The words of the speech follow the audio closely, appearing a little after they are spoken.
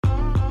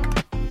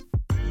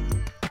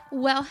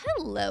Well,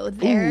 hello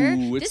there.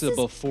 Ooh, it's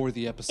before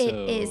the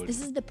episode. It is.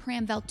 This is the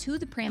Pramvel to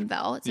the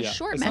Pramvel. It's a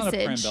short message.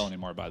 It's not a Pramvel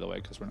anymore, by the way,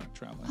 because we're not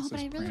traveling. Oh, but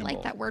I really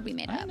like that word we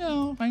made up.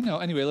 I know.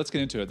 Anyway, let's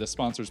get into it. The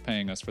sponsor's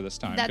paying us for this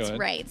time. That's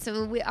right.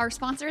 So our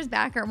sponsor is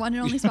back, our one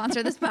and only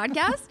sponsor of this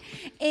podcast.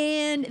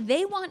 And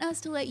they want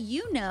us to let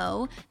you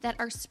know that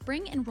our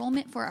spring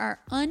enrollment for our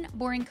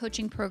unboring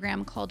coaching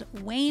program called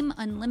WAME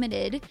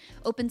Unlimited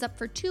opens up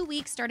for 2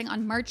 weeks starting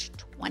on March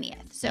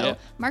 20th. So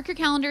mark your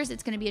calendars.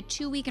 It's going to be a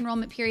 2-week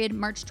enrollment period,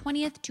 March 20th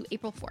to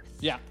April 4th.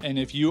 Yeah, and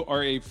if you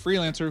are a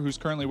freelancer who's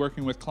currently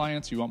working with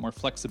clients, you want more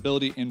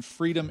flexibility and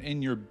freedom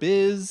in your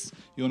biz,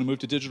 you want to move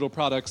to digital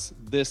products,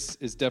 this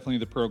is definitely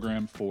the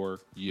program for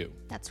you.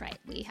 That's right.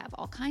 We have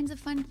all kinds of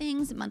fun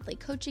things, monthly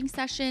coaching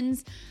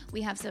sessions.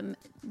 We have some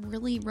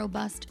really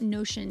robust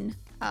Notion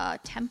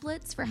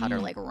templates for how to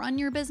run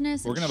your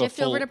business and shift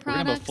over to products. We're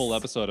going to have a full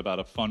episode about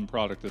a fun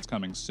product that's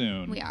coming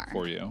soon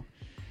for you.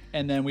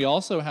 And then we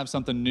also have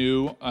something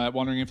new at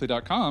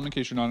wanderingaimfully.com in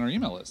case you're not on our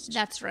email list.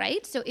 That's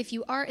right. So if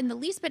you are in the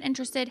least bit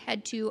interested,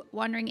 head to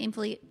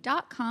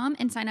wanderingaimfully.com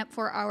and sign up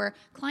for our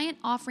client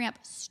off-ramp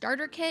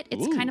starter kit.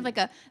 It's kind of like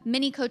a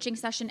mini coaching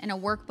session and a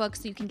workbook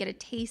so you can get a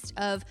taste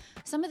of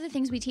some of the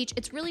things we teach.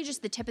 It's really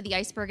just the tip of the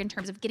iceberg in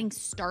terms of getting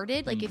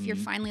started. Like if you're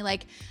finally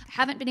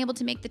haven't been able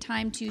to make the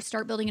time to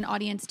start building an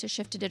audience to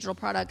shift to digital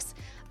products,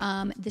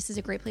 this is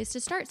a great place to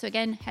start. So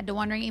again, head to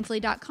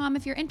wanderingaimfully.com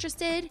if you're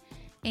interested.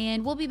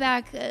 And we'll be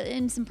back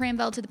in some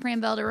Pramvel to the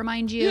Pramvel to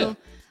remind you. Yeah.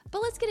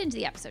 But let's get into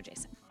the episode,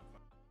 Jason.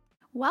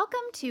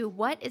 Welcome to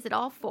What Is It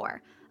All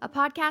For? A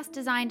podcast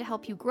designed to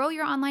help you grow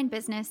your online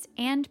business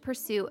and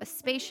pursue a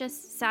spacious,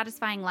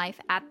 satisfying life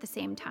at the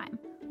same time.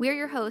 We're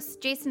your hosts,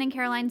 Jason and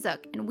Caroline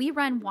Zook, and we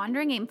run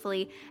Wandering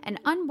Aimfully, an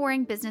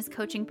unboring business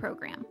coaching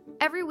program.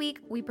 Every week,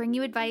 we bring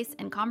you advice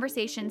and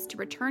conversations to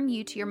return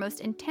you to your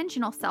most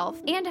intentional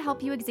self and to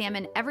help you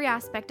examine every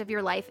aspect of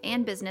your life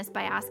and business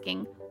by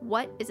asking,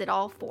 what is it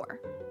all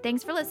for?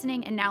 Thanks for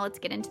listening, and now let's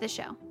get into the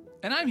show.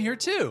 And I'm here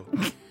too.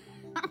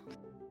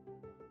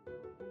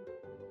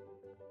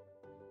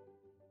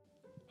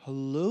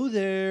 Hello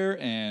there,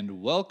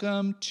 and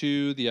welcome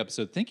to the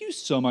episode. Thank you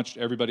so much to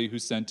everybody who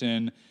sent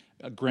in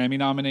Grammy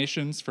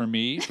nominations for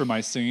me for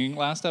my singing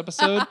last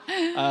episode.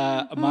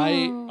 Our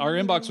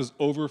inbox was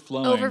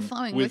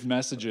overflowing with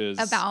messages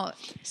about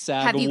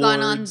SAG have Awards, you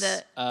gone on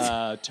the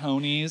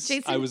Tonys.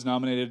 Jason? I was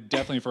nominated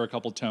definitely for a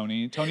couple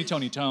Tony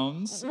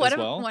Tones as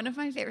well. One of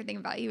my favorite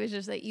things about you is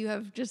just that you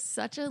have just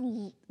such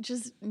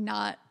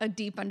not a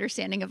deep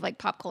understanding of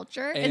pop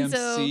culture.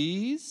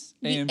 AMGs.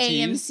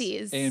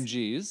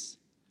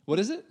 What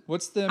is it?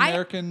 What's the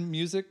American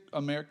music,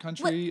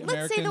 country?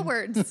 Let's say the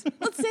words.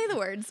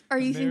 Are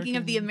you thinking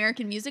of the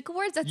American Music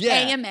Awards? That's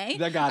AMA.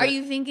 That got Are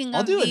you thinking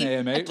of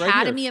the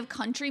Academy of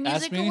Country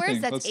Music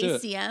Awards? That's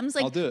ACMs.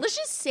 I'll do it. Let's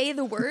just say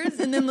the words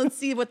and then let's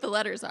see what the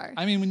letters are.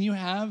 I mean, when you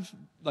have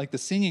the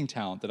singing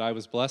talent that I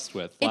was blessed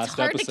with last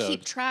episode. It's hard to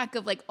keep track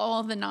of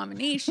all the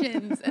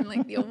nominations and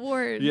the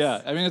awards.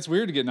 Yeah, I mean, it's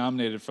weird to get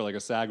nominated for a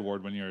SAG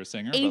award when you're a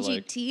singer.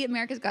 AGT,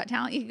 America's Got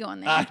Talent, you can go on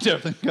there. I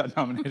definitely got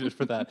nominated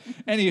for that.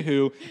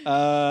 Anywho,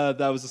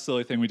 that was a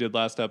silly thing we did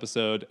last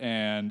episode,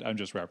 and I'm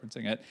just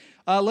referencing it.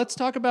 Let's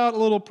talk about a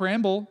little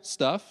preamble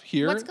stuff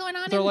here. What's going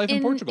on with our life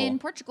in Portugal? In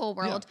Portugal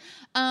world?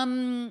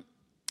 Yeah.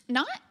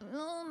 Not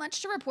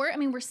much to report. I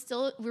mean,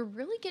 we're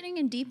really getting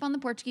in deep on the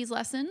Portuguese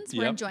lessons.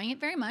 We're enjoying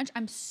it very much.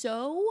 I'm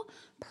so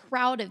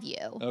proud of you.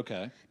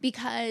 Okay.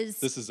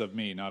 Because this is of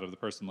me, not of the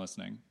person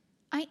listening.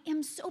 I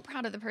am so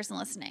proud of the person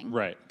listening.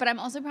 Right. But I'm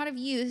also proud of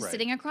you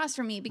sitting across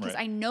from me because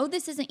I know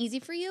this isn't easy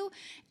for you.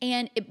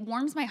 And it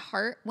warms my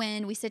heart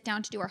when we sit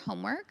down to do our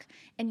homework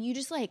and you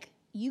just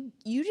you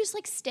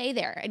just stay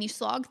there and you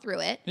slog through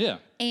it. Yeah.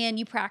 And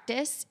you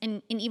practice.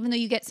 And even though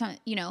you get some,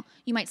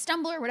 you might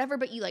stumble or whatever,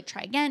 but you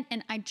try again.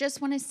 And I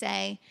just want to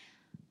say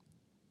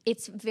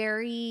it's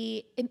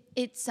very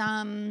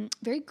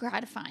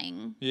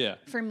gratifying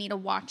for me to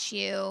watch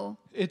you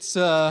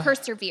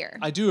persevere.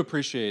 I do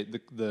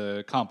appreciate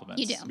the compliments.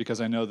 You do.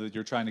 Because I know that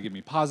you're trying to give me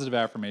positive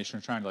affirmation,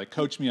 you're trying to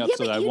coach me up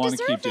so that I want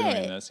to keep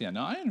doing this. Yeah,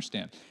 no, I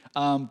understand.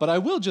 But I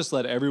will just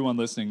let everyone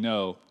listening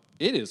know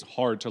it is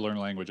hard to learn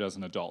language as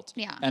an adult.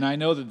 Yeah. And I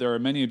know that there are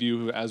many of you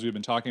who, as we've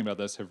been talking about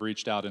this, have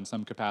reached out in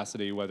some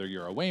capacity, whether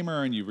you're a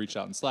Waymer and you've reached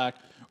out in Slack,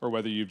 or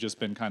whether you've just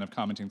been kind of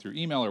commenting through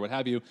email or what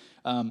have you.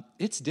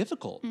 It's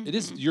difficult. Mm-hmm. It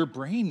is. Your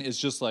brain is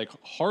just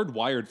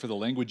hardwired for the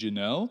language you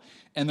know.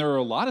 And there are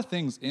a lot of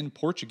things in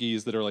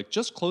Portuguese that are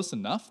just close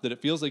enough that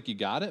it feels like you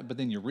got it, but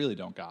then you really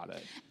don't got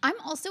it. I'm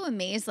also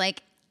amazed,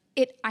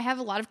 I have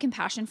a lot of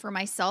compassion for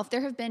myself. There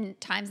have been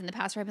times in the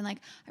past where I've been I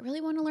really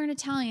want to learn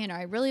Italian or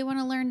I really want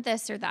to learn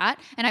this or that.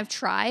 And I've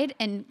tried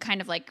and kind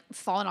of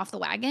fallen off the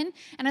wagon.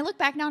 And I look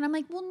back now and I'm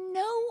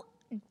well,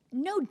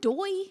 no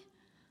doy.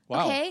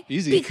 Wow. Okay.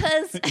 Easy.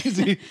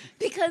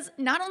 Because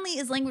not only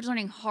is language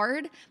learning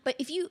hard,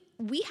 but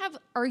we have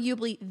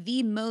arguably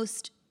the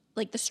most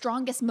like the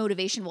strongest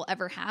motivation we'll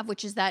ever have,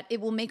 which is that it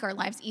will make our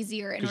lives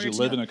easier. Because you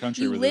live in a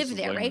country where this is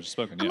the language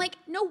spoken. I'm like,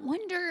 no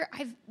wonder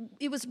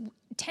it was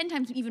 10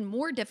 times even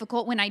more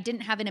difficult when I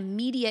didn't have an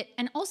immediate,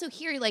 and also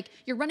here, like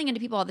you're running into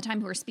people all the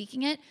time who are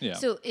speaking it. Yeah.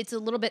 So it's a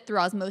little bit through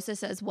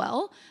osmosis as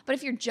well. But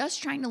if you're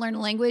just trying to learn a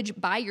language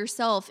by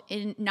yourself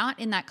not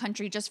in that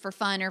country just for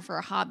fun or for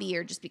a hobby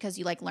or just because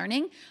you like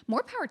learning,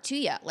 more power to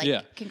you.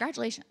 Like,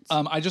 congratulations.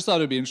 I just thought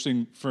it'd be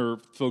interesting for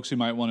folks who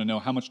might want to know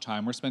how much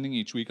time we're spending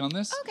each week on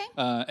this.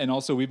 Okay. And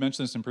also, we've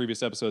mentioned this in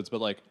previous episodes, but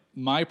like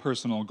my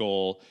personal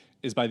goal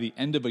is by the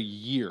end of a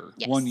year,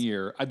 1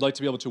 year, I'd like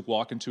to be able to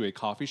walk into a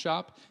coffee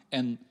shop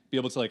and be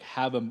able to like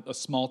have a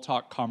small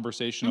talk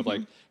conversation of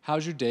like,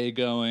 how's your day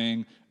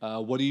going?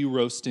 What are you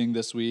roasting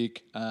this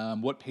week?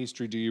 What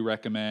pastry do you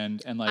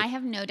recommend? And like, I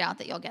have no doubt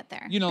that you'll get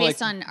there, like,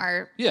 based on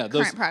our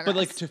current progress. But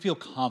like to feel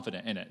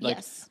confident in it. Like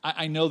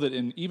I know that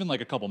in even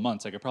like a couple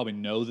months, I could probably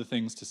know the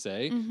things to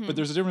say, but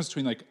there's a difference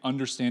between like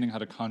understanding how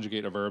to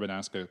conjugate a verb and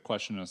ask a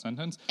question in a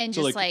sentence. And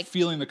so just like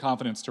feeling the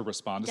confidence to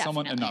respond to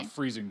someone and not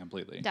freezing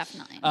completely.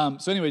 Definitely.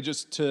 So anyway,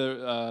 just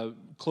to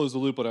close the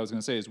loop, what I was going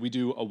to say is we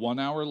do a 1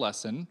 hour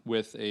lesson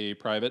with a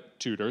private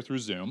tutor through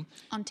Zoom.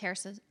 On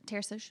Terçage.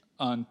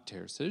 On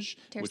Terçage,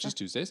 which is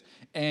Tuesdays.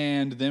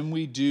 And then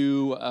we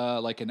do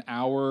like an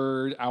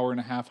hour and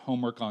a half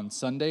homework on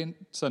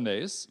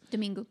Sundays.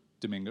 Domingo.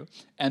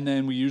 And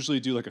then we usually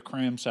do like a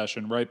cram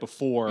session right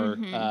before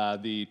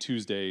the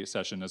Tuesday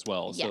session as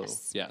well.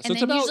 Yes. So, yeah. And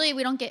so then usually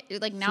we don't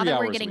get, like now that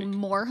we're getting week.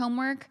 more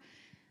homework,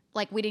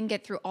 like we didn't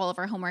get through all of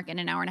our homework in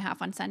an hour and a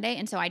half on Sunday.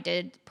 And so I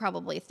did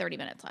probably 30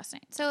 minutes last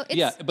night. So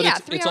it's,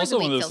 it's also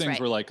one of those things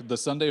where like the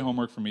Sunday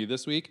homework for me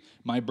this week,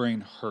 my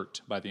brain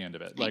hurt by the end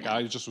of it. Like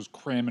I just was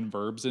cramming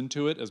verbs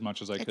into it as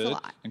much as I could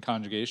and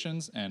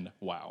conjugations, and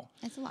wow.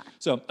 It's a lot.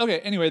 So, okay,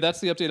 anyway,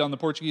 that's the update on the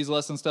Portuguese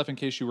lesson stuff in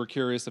case you were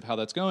curious of how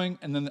that's going.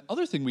 And then the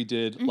other thing we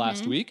did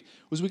last week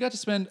was we got to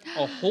spend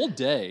a whole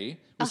day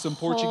with some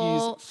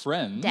Portuguese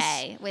friends.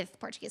 With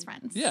Portuguese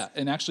friends. Yeah,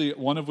 and actually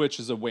one of which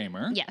is a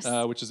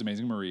Waymer, which is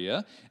amazing,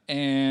 Maria,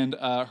 and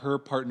her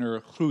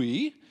partner,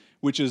 Rui,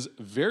 which is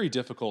very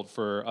difficult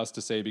for us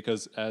to say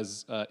because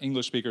as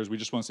English speakers, we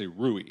just want to say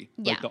Rui.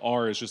 Yeah. Like the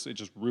R is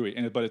just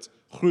Rui, but it's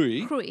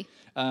Rui. Rui.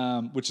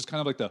 Which is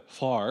kind of like the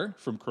far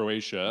from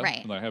Croatia.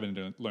 Right. I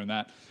haven't learned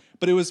that.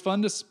 But it was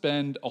fun to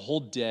spend a whole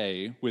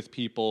day with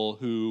people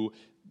who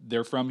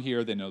they're from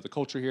here, they know the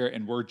culture here,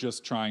 and we're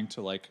just trying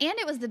to like... And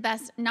it was the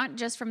best, not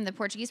just from the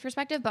Portuguese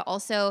perspective, but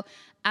also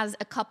as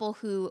a couple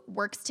who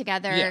works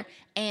together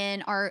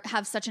and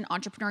have such an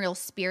entrepreneurial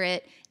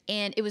spirit.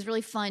 And it was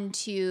really fun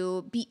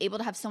to be able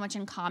to have so much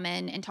in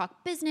common and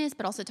talk business,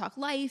 but also talk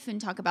life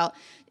and talk about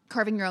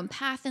carving your own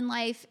path in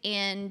life.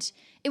 And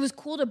it was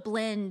cool to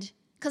blend,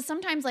 because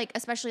sometimes, like,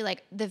 especially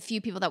like the few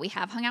people that we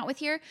have hung out with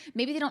here,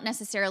 maybe they don't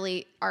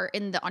necessarily are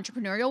in the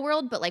entrepreneurial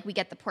world, but like we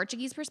get the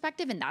Portuguese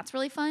perspective, and that's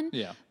really fun.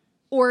 Yeah.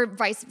 Or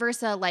vice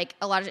versa, like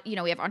a lot of,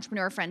 we have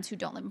entrepreneur friends who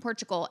don't live in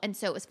Portugal. And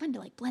so it was fun to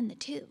like blend the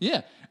two.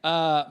 Yeah.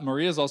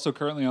 Maria's also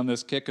currently on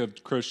this kick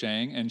of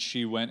crocheting, and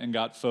she went and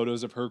got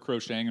photos of her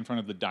crocheting in front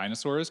of the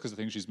dinosaurs because I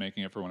think she's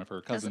making it for one of her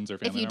cousins or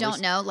family members. If you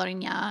don't know,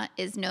 Lourinhã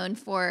is known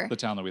for... the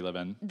town that we live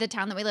in. The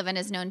town that we live in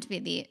is known to be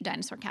the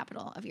dinosaur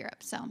capital of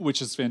Europe. So,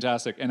 which is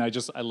fantastic. And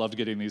I loved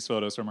getting these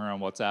photos from her on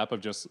WhatsApp of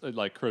just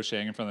like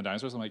crocheting in front of the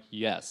dinosaurs. I'm like,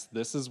 yes,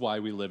 this is why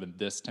we live in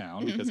this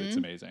town because it's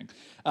amazing.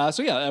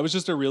 So yeah, it was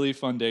just a really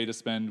fun day to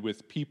spend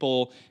with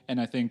people. And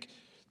I think,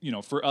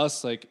 for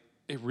us, like,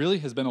 it really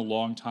has been a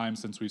long time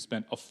since we've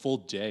spent a full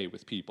day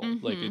with people.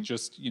 Like it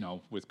just,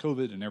 with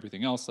COVID and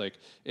everything else, like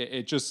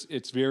it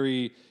was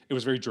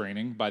very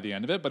draining by the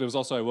end of it. But it was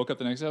also, I woke up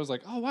the next day, I was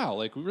like, oh wow,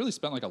 like we really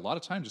spent like a lot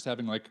of time just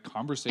having like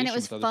conversations and it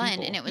was with other fun,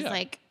 people. and it was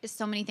like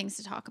so many things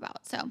to talk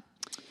about. So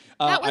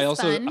that was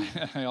fun.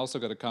 I also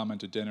got a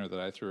comment at dinner that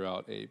I threw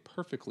out a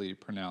perfectly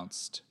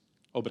pronounced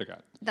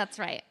obrigado. That's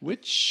right.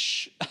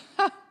 Which...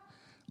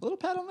 a little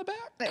pat on the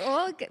back.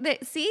 Well,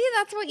 see,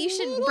 that's what you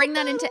should bring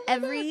that into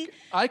every...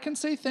 I can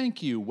say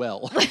thank you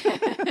well.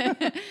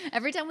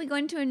 Every time we go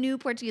into a new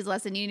Portuguese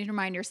lesson, you need to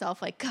remind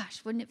yourself, like,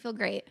 gosh, wouldn't it feel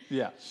great?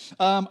 Yeah.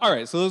 All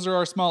right, so those are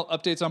our small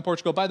updates on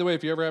Portugal. By the way,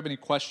 if you ever have any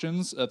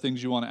questions,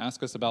 things you want to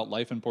ask us about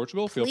life in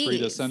Portugal, feel free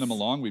to send them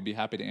along. We'd be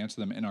happy to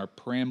answer them in our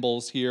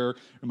preambles here.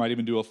 We might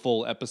even do a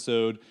full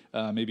episode,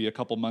 maybe a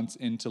couple months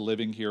into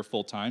living here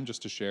full time,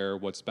 just to share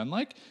what's been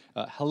like.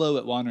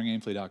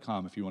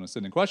 hello@wanderingaimfully.com if you want to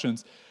send in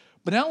questions.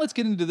 But now let's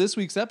get into this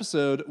week's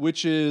episode,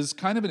 which is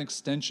kind of an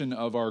extension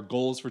of our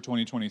goals for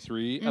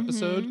 2023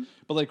 episode.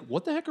 But like,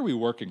 what the heck are we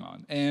working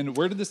on? And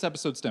where did this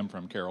episode stem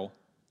from, Carol?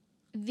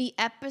 The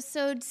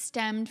episode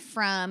stemmed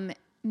from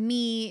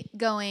me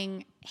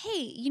going,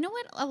 hey, you know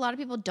what a lot of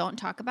people don't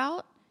talk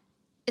about?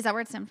 Is that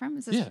where it stemmed from?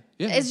 Is this, yeah.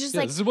 It's just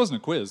like... This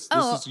wasn't a quiz.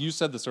 You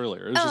said this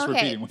earlier. It was just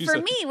repeating what you said.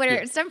 For me,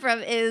 where it stemmed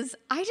from is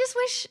I just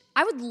wish...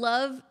 I would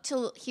love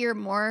to hear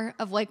more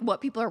of like what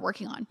people are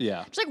working on.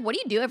 Yeah. Just like, what do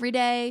you do every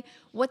day?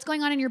 What's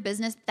going on in your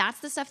business? That's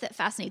the stuff that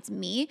fascinates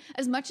me.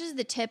 As much as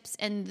the tips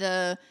and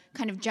the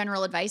kind of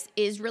general advice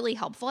is really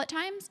helpful at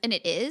times, and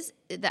it is,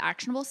 the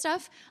actionable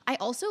stuff, I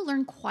also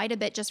learn quite a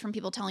bit just from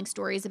people telling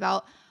stories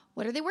about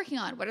what are they working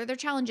on? What are their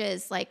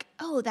challenges? Like,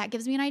 oh, that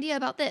gives me an idea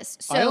about this.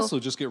 So I also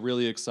just get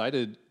really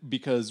excited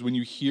because when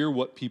you hear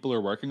what people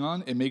are working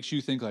on, it makes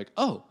you think like,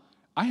 oh,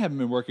 I haven't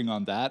been working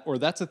on that, or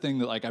that's a thing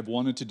that like I've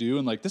wanted to do,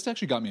 and like this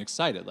actually got me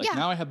excited. Like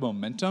now I have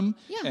momentum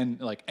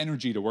and like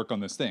energy to work on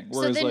this thing.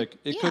 Whereas then, like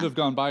it could have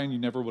gone by and you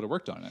never would have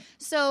worked on it.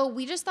 So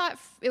we just thought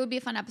it would be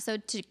a fun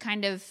episode to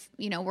kind of,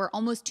 we're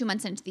almost 2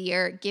 months into the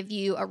year, give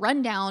you a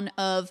rundown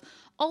of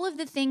all of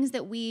the things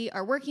that we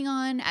are working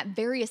on at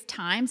various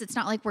times. It's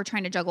not like we're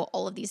trying to juggle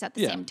all of these at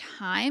the same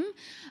time.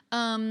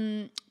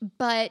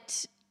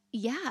 But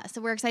yeah,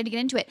 so we're excited to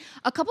get into it.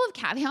 A couple of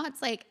caveats,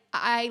 like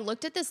I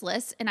looked at this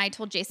list and I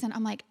told Jason,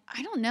 I'm like,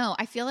 I don't know.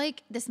 I feel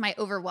like this might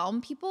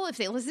overwhelm people if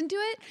they listen to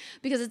it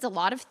because it's a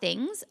lot of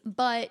things.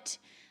 But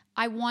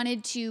I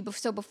wanted to,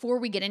 so before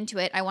we get into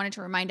it, I wanted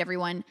to remind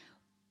everyone,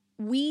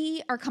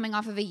 we are coming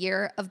off of a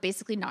year of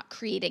basically not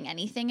creating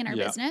anything in our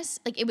business.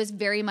 Like it was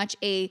very much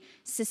a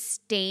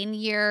sustain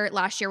year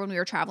last year when we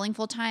were traveling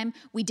full time.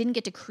 We didn't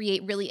get to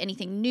create really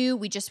anything new.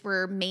 We just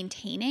were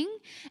maintaining.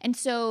 And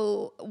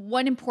so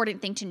one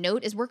important thing to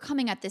note is we're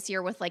coming at this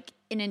year with like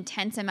an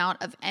intense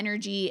amount of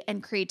energy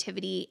and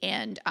creativity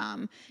and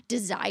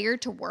desire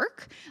to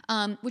work,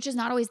 which is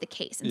not always the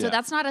case. And so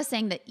that's not us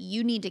saying that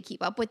you need to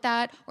keep up with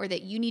that or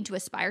that you need to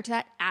aspire to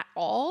that at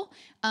all.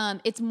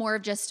 It's more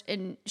of just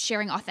in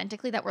sharing authentically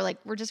that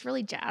we're just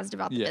really jazzed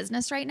about the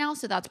business right now.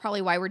 So that's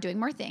probably why we're doing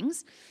more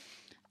things.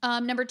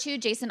 Number 2,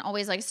 Jason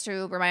always likes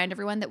to remind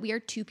everyone that we are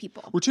 2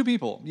 people. We're 2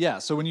 people. Yeah.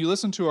 So when you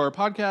listen to our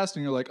podcast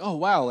and you're like, oh,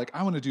 wow, like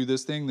I want to do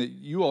this thing that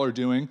you all are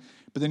doing,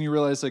 but then you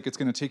realize like it's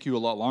going to take you a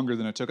lot longer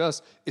than it took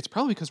us, it's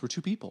probably because we're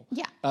 2 people.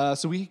 Yeah.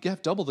 So we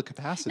have double the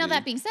capacity. Now,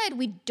 that being said,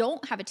 we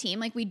don't have a team.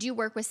 Like we do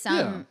work with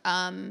some,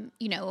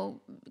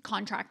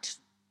 contract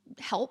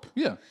help.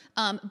 Yeah.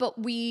 But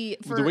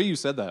the way you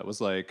said that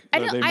was like,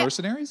 are they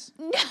mercenaries?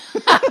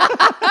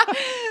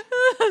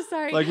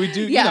 Sorry. Like we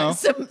do,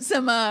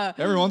 some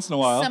every once in a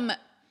while.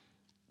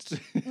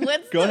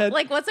 Go ahead.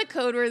 Like what's a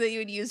code word that you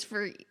would use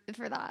for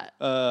that?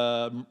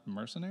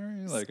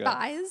 Mercenary? Like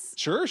spies?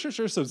 Sure.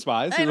 Some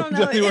spies. I don't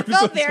know. It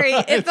felt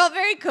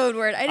very code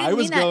word. I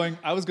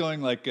was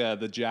going like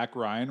the Jack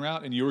Ryan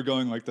route, and you were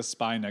going like the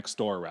Spy Next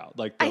Door route,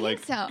 like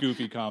the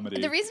goofy comedy.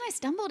 The reason I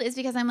stumbled is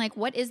because I'm like,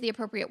 what is the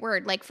appropriate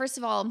word? Like, first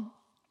of all,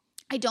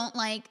 I don't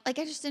like I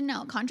just didn't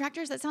know.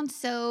 Contractors, that sounds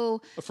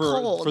so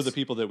cold. For the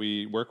people that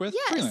we work with?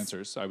 Yes.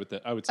 Freelancers, I would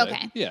say.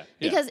 Okay. Yeah.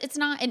 Because it's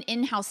not an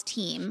in-house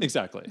team.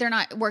 Exactly. They're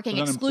not working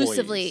exclusively.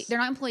 Employees. They're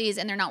not employees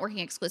and they're not working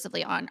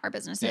exclusively on our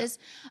businesses.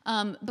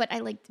 Yeah. But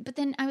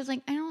then I was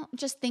like, I don't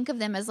just think of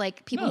them as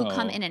like people who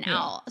come in and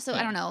out. So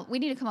I don't know. We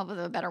need to come up with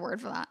a better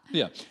word for that.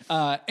 Yeah.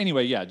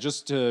 Anyway,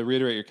 just to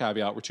reiterate your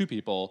caveat, we're 2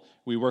 people.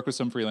 We work with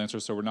some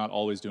freelancers, so we're not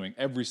always doing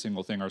every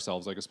single thing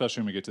ourselves. Like,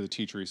 especially when we get to the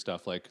teachery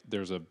stuff, like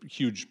there's a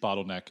huge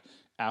bottleneck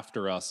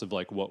after us of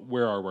like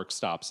where our work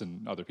stops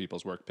and other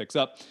people's work picks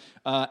up.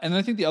 And then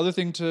I think the other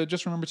thing to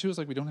just remember too is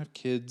like we don't have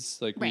kids.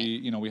 Like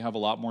we have a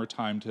lot more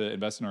time to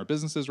invest in our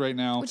businesses right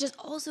now. Which is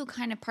also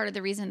kind of part of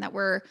the reason that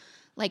we're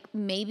like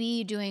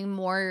maybe doing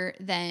more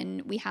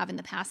than we have in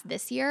the past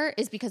this year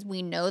is because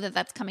we know that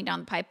that's coming down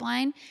the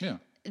pipeline. Yeah.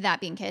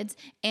 That being kids.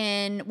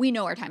 And we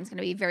know our time's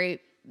going to be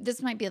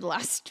this might be the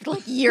last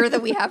like year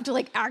that we have to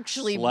like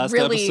actually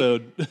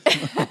episode.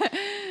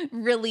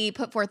 really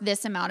put forth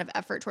this amount of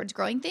effort towards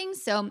growing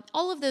things. So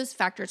all of those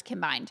factors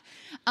combined.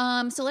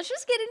 So let's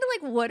just get into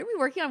like, what are we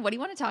working on? What do you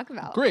want to talk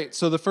about? Great.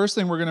 So the first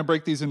thing, we're going to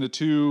break these into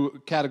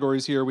 2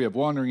 categories here. We have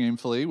Wandering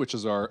Aimfully, which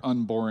is our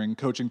unboring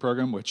coaching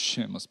program, which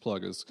shameless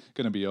plug is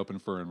going to be open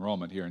for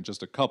enrollment here in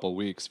just a couple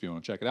weeks if you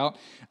want to check it out.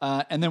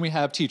 And then we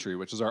have Teachery,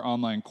 which is our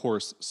online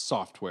course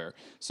software.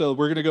 So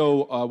we're going to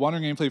go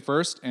Wandering Aimfully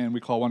first, and we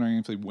call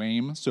Wandering Aimfully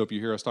WAME. So if you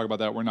hear us talk about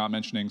that, we're not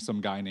mentioning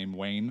some guy named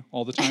Wayne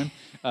all the time,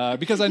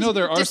 because I know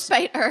there are...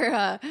 Despite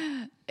our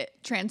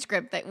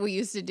transcript that we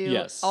used to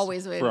do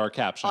always with for our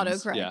captions.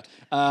 Autocorrect.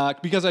 Yeah.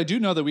 Because I do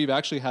know that we've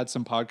actually had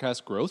some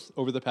podcast growth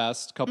over the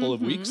past couple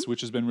of weeks,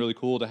 which has been really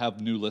cool to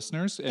have new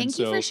listeners. And Thank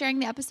you for sharing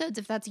the episodes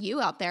if that's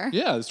you out there.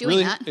 Yeah, it's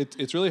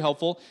really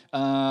helpful.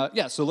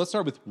 So let's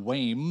start with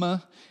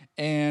WAME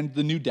and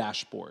the new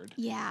dashboard.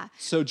 Yeah.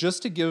 So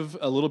just to give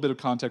a little bit of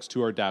context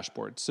to our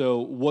dashboard. So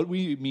what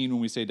we mean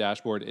when we say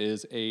dashboard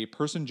is a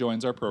person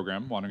joins our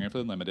program, Wandering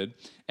Aimfully Unlimited,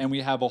 and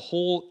we have a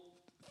whole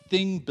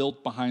thing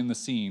built behind the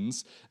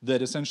scenes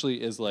that essentially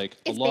is like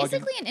it's a login.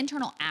 Basically an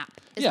internal app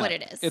is what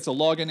it is. It's a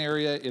login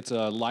area. It's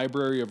a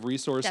library of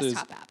resources.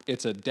 Desktop app.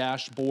 It's a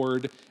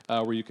dashboard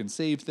where you can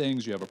save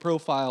things. You have a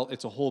profile.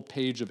 It's a whole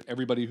page of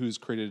everybody who's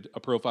created a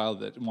profile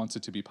that wants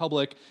it to be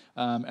public.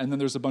 And then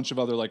there's a bunch of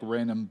other like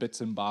random bits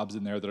and bobs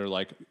in there that are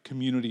like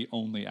community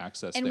only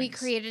access and things. We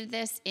created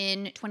this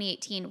in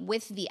 2018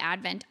 with the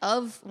advent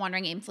of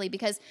Wandering Aimfully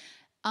because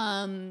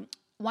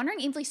Wandering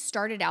Aimfully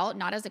started out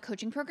not as a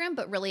coaching program,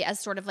 but really as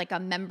sort of like a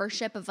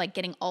membership of like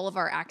getting all of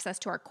our access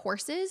to our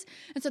courses.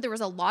 And so there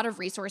was a lot of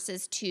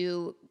resources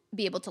to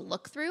be able to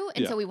look through.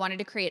 And so we wanted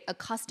to create a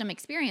custom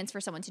experience for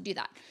someone to do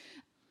that.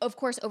 of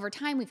course, over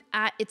time,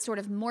 it's sort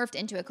of morphed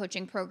into a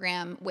coaching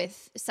program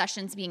with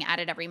sessions being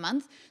added every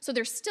month. So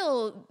there's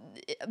still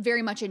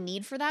very much a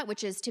need for that,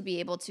 which is to be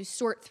able to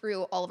sort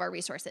through all of our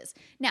resources.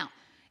 Now,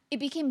 it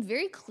became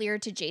very clear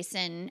to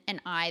Jason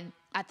and I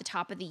at the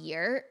top of the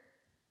year.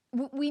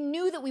 We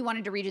knew that we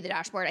wanted to redo the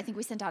dashboard. I think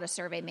we sent out a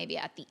survey maybe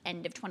at the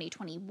end of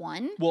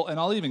 2021. Well, and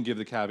I'll even give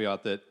the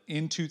caveat that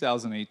in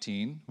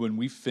 2018, when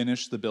we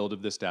finished the build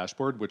of this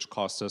dashboard, which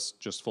cost us,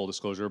 just full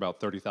disclosure, about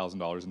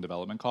 $30,000 in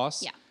development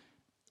costs. Yeah.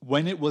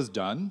 When it was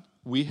done,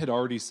 we had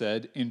already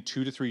said in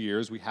 2 to 3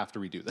 years, we have to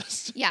redo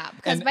this. Yeah,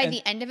 because by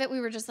the end of it, we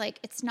were just like,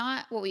 it's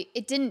not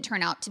it didn't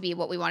turn out to be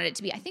what we wanted it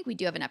to be. I think we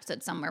do have an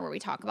episode somewhere where we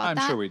talk about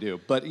that. I'm sure we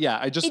do. But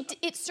yeah,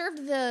 It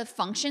served the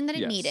function that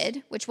it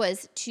needed, which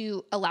was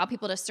to allow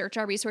people to search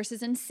our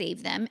resources and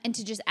save them and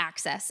to just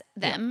access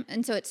them. Yeah.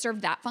 And so it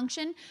served that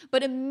function.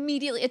 But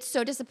immediately, it's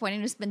so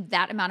disappointing to spend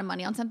that amount of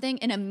money on something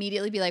and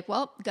immediately be like,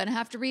 well, gonna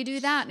have to redo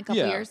that in a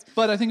couple years.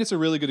 But I think it's a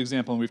really good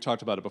example, and we've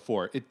talked about it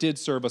before. It did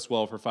serve us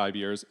well for 5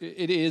 years.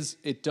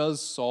 It does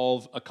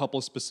solve a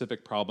couple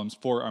specific problems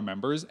for our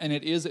members, and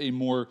it is a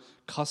more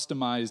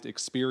customized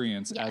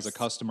experience as a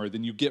customer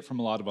than you get from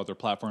a lot of other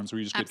platforms where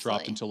you just get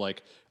dropped into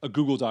like a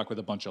Google Doc with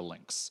a bunch of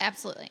links.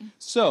 Absolutely.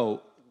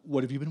 So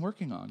what have you been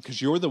working on?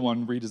 Because you're the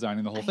one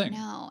redesigning the whole thing. I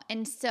know.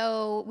 And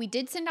so we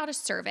did send out a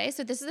survey.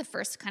 So this is the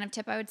first kind of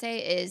tip I would say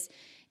is,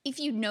 if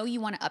you know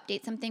you want to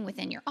update something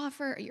within your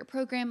offer or your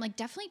program, like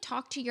definitely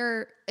talk to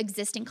your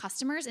existing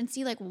customers and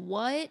see like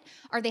what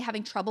are they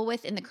having trouble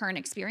with in the current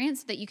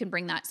experience so that you can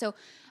bring that. So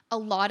a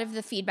lot of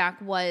the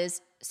feedback was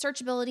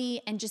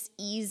searchability and just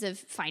ease of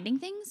finding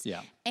things.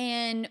 Yeah.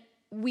 And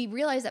we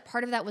realized that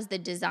part of that was the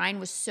design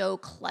was so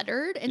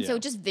cluttered. And so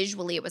just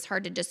visually it was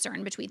hard to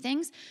discern between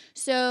things.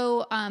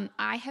 So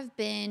I have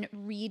been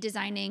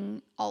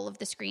redesigning all of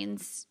the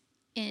screens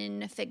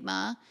in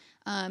Figma.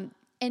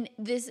 And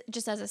this,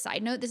 just as a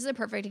side note, this is a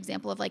perfect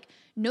example of like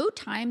no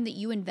time that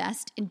you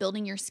invest in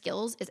building your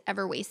skills is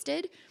ever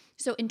wasted.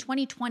 So in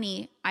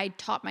 2020, I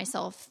taught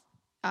myself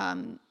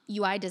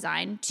UI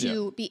design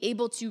to be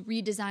able to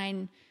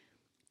redesign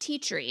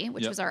Teachery,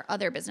 which was our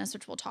other business,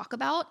 which we'll talk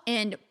about.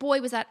 And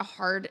boy, was that a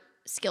hard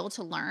skill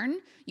to learn,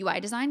 UI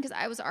design, because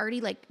I was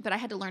already but I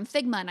had to learn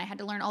Figma and I had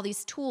to learn all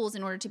these tools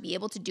in order to be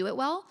able to do it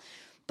well.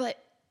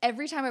 But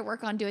every time I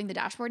work on doing the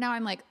dashboard now,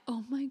 I'm like,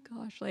 oh my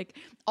gosh, like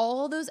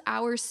all those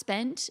hours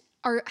spent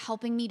are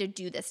helping me to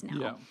do this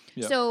now.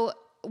 Yeah. So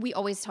we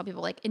always tell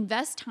people like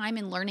invest time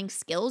in learning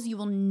skills. You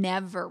will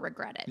never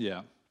regret it.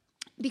 Yeah.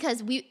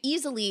 Because we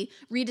easily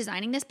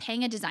redesigning this,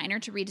 paying a designer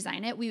to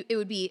redesign it, it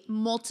would be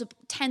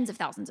tens of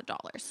thousands of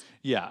dollars.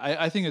 Yeah,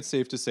 I think it's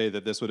safe to say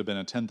that this would have been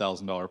a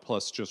 $10,000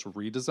 plus just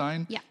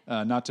redesign,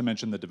 not to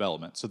mention the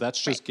development. So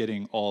that's just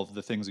getting all of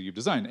the things that you've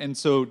designed. And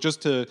so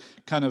just to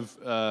kind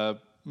of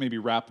maybe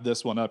wrap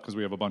this one up because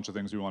we have a bunch of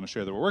things we want to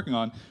share that we're working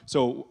on.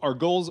 So our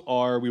goals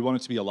are we want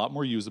it to be a lot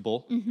more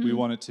usable. Mm-hmm. We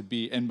want it to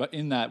be, and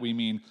in that we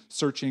mean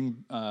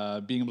searching,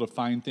 being able to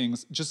find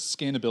things, just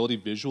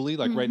scannability visually.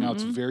 Like right now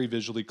it's very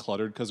visually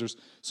cluttered because there's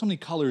so many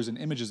colors and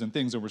images and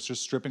things and we're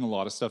just stripping a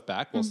lot of stuff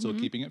back while still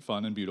keeping it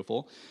fun and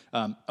beautiful.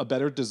 A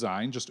better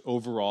design, just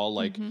overall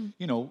like,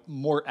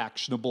 more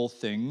actionable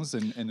things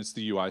and it's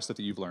the UI stuff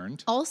that you've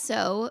learned.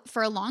 Also,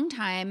 for a long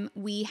time,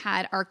 we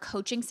had our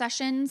coaching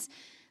sessions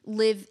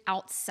live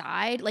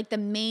outside, like the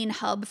main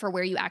hub for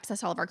where you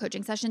access all of our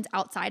coaching sessions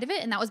outside of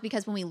it. And that was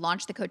because when we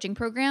launched the coaching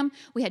program,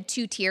 we had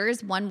 2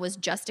 tiers. One was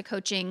just a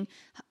coaching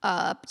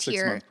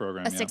tier, 6-month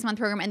program, a 6-month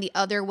program. And the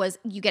other was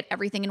you get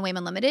everything in WAIM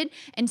Unlimited.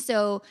 And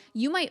so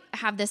you might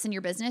have this in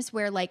your business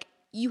where like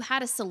you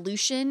had a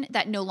solution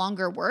that no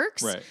longer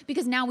works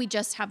because now we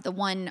just have the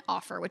one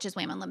offer, which is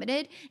WAIM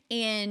Unlimited.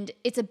 And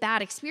it's a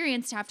bad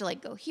experience to have to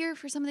like go here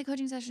for some of the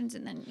coaching sessions.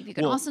 And then you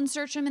can also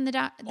search them in the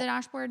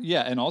dashboard.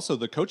 Yeah. And also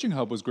the coaching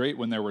hub was great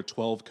when there were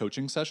 12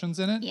 coaching sessions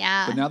in it.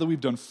 Yeah. But now that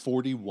we've done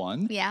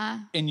 41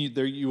 and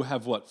you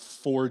have 4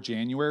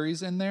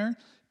 Januaries in there.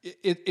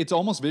 It's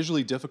almost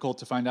visually difficult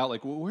to find out,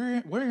 like,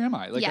 where am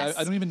I? Like,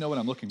 I don't even know what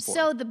I'm looking for.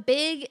 So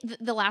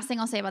the last thing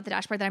I'll say about the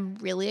dashboard that I'm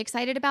really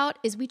excited about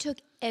is we took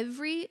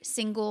every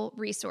single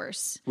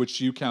resource.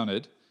 Which you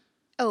counted.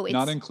 Oh, it's...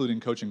 Not including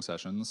coaching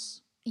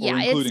sessions. Yeah, or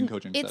including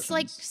coaching sessions. It's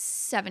like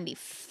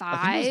 75.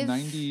 I think it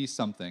was 90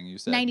 something, you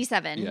said.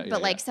 97.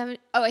 But like 7,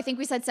 I think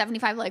we said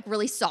 75, like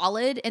really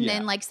solid. And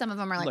then like some of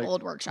them are like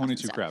old workshops.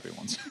 22 crappy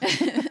ones.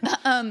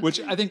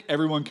 Which I think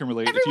everyone can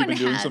relate if you've been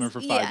doing something for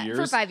 5 years.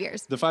 For 5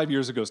 years. The 5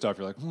 years ago stuff,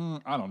 you're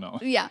like, I don't know.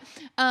 Yeah.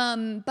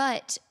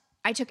 But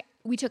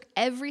we took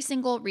every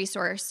single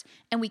resource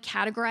and we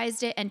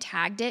categorized it and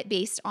tagged it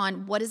based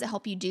on what does it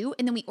help you do.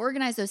 And then we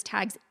organized those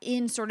tags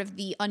in sort of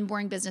the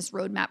Unboring Business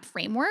Roadmap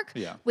framework,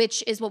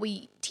 which is what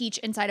we teach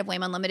inside of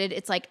WAIM Unlimited.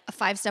 It's like a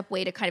 5-step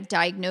way to kind of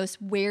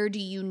diagnose where do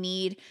you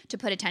need to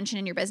put attention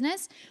in your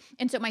business.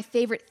 And so my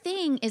favorite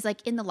thing is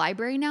like in the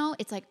library now,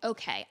 it's like,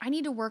 okay, I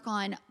need to work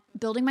on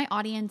building my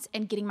audience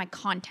and getting my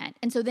content.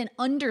 And so then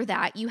under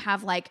that you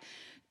have like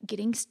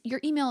getting your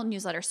email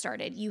newsletter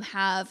started. You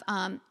have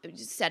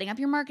setting up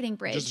your marketing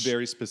bridge. Just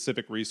very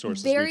specific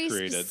resources very we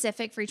created.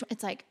 Specific for each one.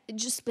 It's like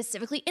just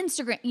specifically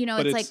Instagram. You know,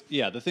 But it's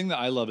like the thing that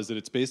I love is that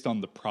it's based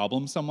on the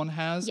problem someone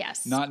has.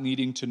 Yes. Not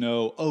needing to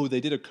know, oh, they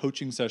did a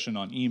coaching session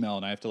on email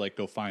and I have to like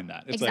go find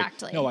that. It's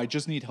Exactly. like, no, I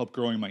just need help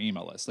growing my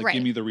email list. Like,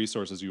 give me the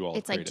resources you all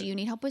It's created. like, do you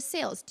need help with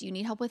sales? Do you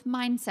need help with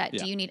mindset?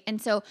 Yeah. Do you need,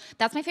 and so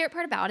that's my favorite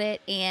part about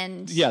it.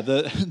 And yeah,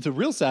 the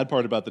real sad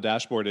part about the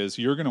dashboard is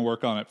you're going to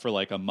work on it for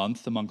like a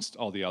month amongst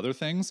all the other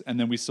things, and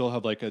then we still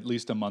have like at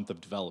least a month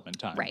of development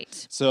time.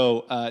 Right.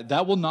 So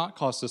that will not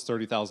cost us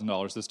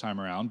 $30,000 this time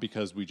around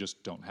because we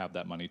just don't have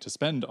that money to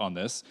spend on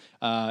this.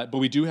 But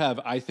we do have,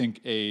 I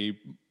think, a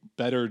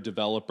better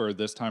developer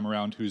this time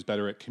around who's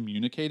better at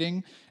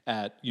communicating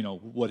at, you know,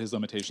 what his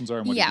limitations are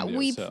and what he can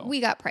do. we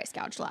got price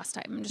gouged last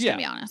time. I'm just gonna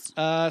be honest.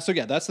 So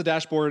yeah, that's the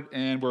dashboard,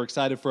 and we're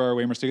excited for our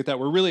Waymers to get that.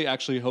 We're really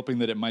actually hoping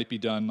that it might be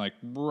done like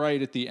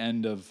right at the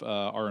end of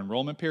our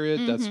enrollment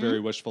period. That's very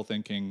wishful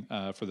thinking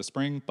for the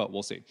spring, but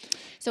we'll see.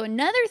 So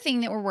another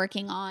thing that we're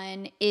working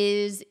on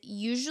is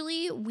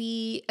usually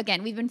we've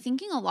been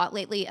thinking a lot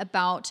lately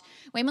about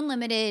Wayman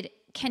Unlimited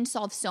can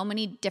solve so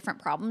many different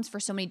problems for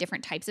so many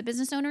different types of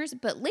business owners.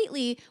 But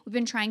lately, we've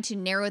been trying to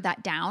narrow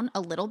that down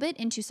a little bit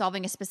into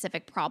solving a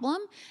specific problem.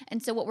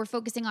 And so what we're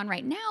focusing on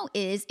right now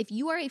is if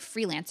you are a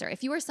freelancer,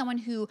 if you are someone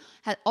who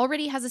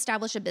already has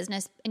established a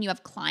business and you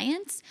have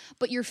clients,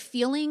 but you're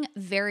feeling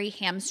very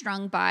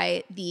hamstrung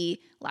by the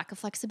lack of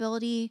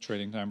flexibility,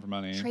 trading time for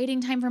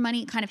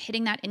money, kind of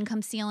hitting that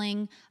income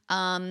ceiling,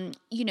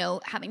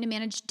 having to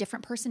manage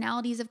different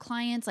personalities of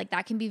clients, like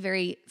that can be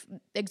very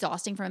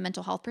exhausting from a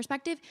mental health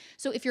perspective.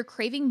 So if you're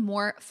craving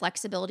more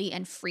flexibility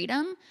and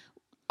freedom,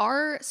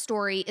 our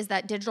story is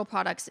that digital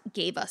products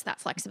gave us that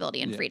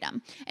flexibility and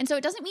freedom. And so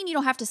it doesn't mean you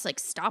don't have to like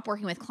stop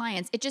working with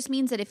clients. It just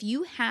means that if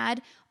you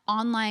had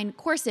online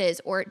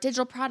courses or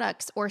digital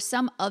products or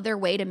some other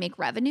way to make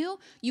revenue,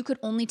 you could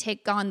only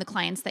take on the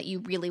clients that you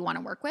really want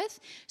to work with.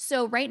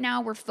 So right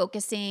now we're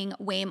focusing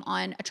WAIM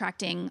on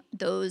attracting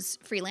those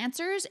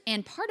freelancers.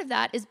 And part of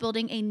that is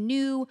building a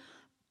new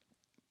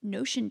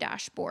Notion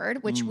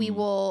dashboard, which we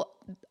will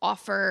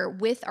offer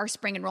with our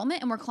spring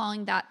enrollment. And we're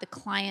calling that the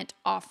Client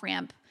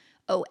Off-Ramp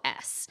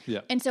OS.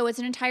 Yeah. And so it's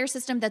an entire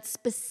system that's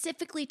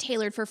specifically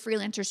tailored for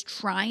freelancers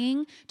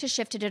trying to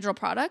shift to digital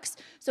products.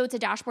 So it's a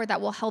dashboard that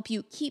will help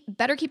you keep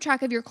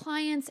track of your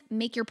clients,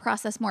 make your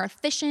process more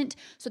efficient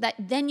so that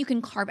then you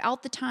can carve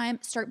out the time,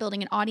 start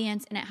building an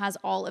audience, and it has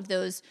all of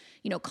those,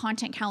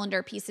 content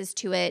calendar pieces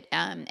to it.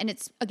 And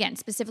it's, again,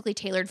 specifically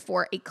tailored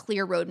for a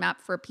clear roadmap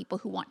for people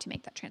who want to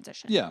make that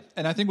transition. Yeah.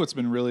 And I think what's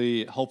been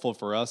really helpful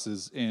for us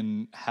is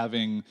in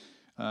having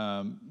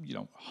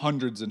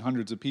hundreds and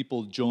hundreds of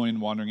people join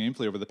Wandering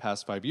Aimfully over the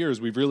past 5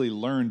 years, we've really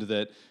learned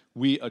that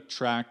we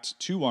attract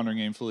to Wandering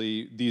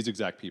Aimfully these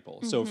exact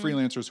people. So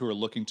freelancers who are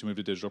looking to move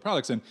to digital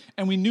products. And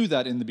we knew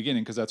that in the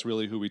beginning because that's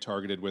really who we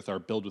targeted with our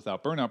Build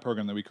Without Burnout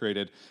program that we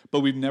created.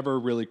 But we've never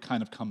really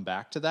kind of come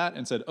back to that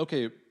and said,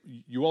 okay,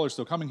 you all are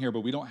still coming here, but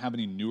we don't have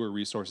any newer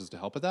resources to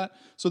help with that.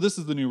 So this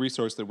is the new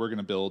resource that we're going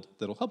to build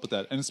that'll help with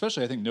that. And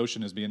especially I think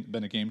Notion has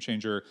been a game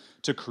changer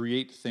to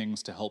create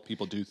things to help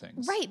people do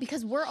things. Right,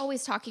 because we're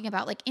always talking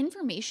about like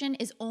information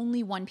is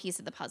only one piece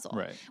of the puzzle.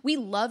 Right. We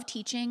love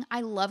teaching. I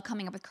love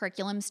coming up with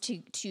curriculums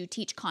to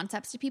teach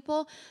concepts to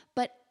people,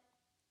 but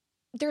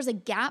there's a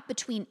gap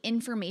between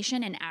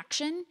information and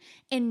action,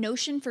 and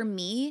Notion for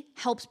me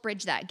helps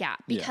bridge that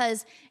gap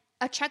because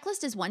a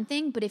checklist is one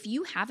thing, but if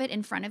you have it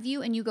in front of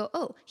you and you go,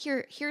 oh,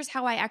 here's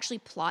how I actually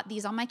plot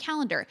these on my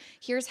calendar.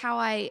 Here's how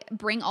I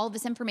bring all of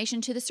this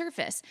information to the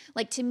surface.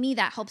 Like, to me,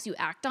 that helps you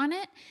act on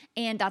it.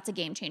 And that's a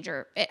game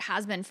changer. It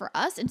has been for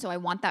us. And so I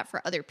want that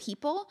for other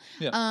people.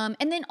 Yeah.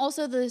 And then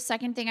also the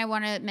second thing I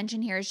want to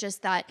mention here is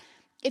just that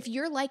if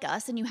you're like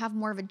us and you have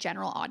more of a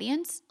general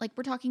audience, like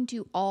we're talking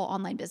to all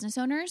online business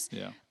owners,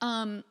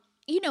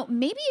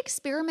 maybe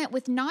experiment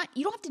with you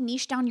don't have to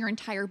niche down your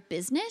entire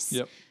business.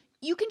 Yep.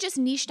 You can just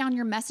niche down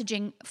your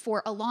messaging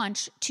for a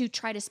launch to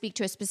try to speak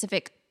to a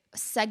specific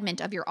segment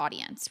of your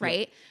audience,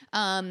 right?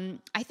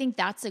 I think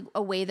that's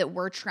a way that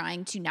we're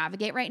trying to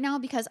navigate right now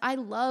because I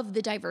love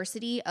the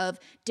diversity of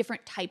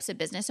different types of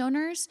business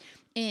owners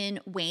in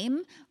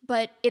WAIM,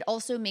 but it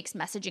also makes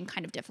messaging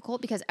kind of difficult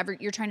because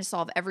you're trying to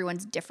solve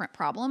everyone's different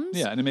problems.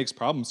 Yeah, and it makes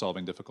problem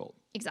solving difficult.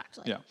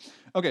 Exactly. Yeah.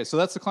 Okay, so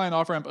that's the Client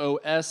Off-Ramp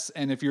OS,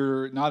 and if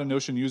you're not a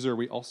Notion user,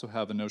 we also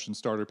have a Notion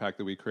starter pack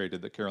that we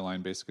created that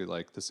Caroline basically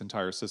like this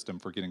entire system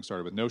for getting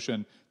started with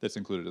Notion that's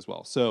included as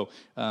well. So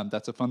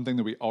that's a fun thing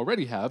that we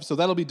already have. So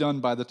that'll be done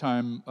by the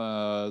time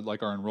our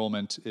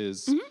enrollment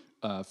is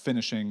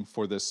finishing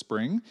for this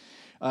spring.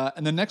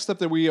 And the next step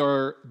that we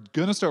are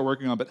going to start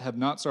working on but have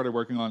not started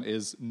working on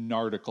is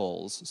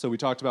Narticles. So we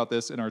talked about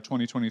this in our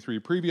 2023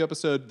 preview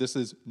episode. This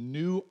is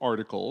new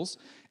articles.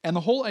 And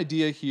the whole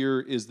idea here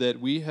is that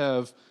we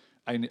have,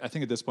 I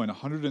think at this point,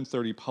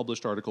 130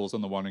 published articles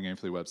on the Wandering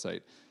Aimfully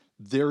website.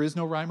 there is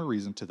no rhyme or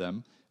reason to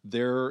them.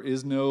 There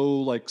is no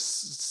like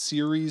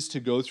series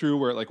to go through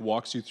where it like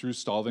walks you through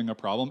solving a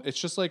problem. It's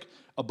just like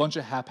a bunch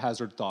of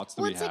haphazard thoughts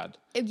that we had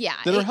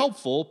that are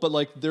helpful, but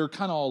like they're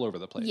kind of all over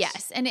the place.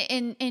 Yes.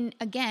 And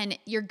again,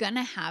 you're going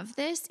to have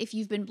this if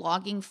you've been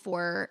blogging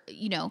for,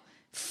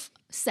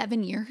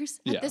 7 years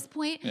at this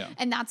point. Yeah.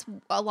 And that's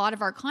a lot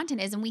of our content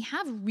is. And we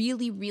have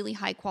really, really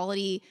high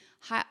quality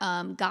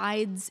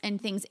guides and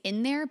things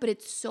in there, but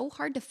it's so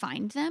hard to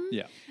find them.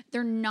 Yeah.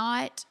 They're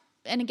not.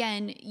 And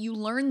again, you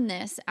learn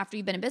this after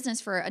you've been in business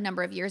for a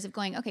number of years of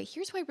going, okay,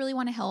 here's who I really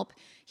want to help.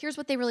 Here's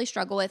what they really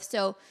struggle with.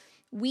 So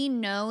we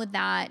know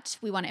that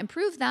we want to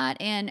improve that.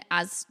 And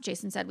as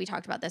Jason said, we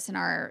talked about this in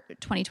our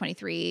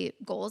 2023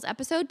 goals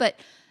episode, but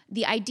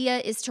the idea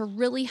is to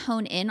really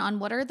hone in on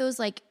what are those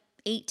like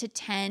 8 to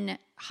 10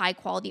 high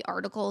quality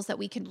articles that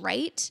we can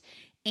write.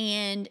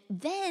 And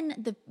then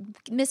the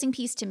missing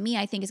piece to me,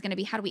 I think, is going to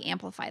be how do we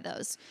amplify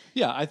those?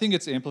 Yeah, I think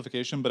it's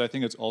amplification, but I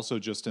think it's also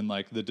just in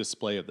like the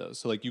display of those.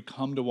 So like you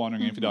come to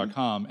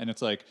wanderingaimfully.com and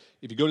it's like,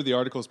 if you go to the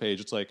articles page,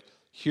 it's like,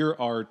 here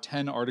are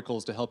 10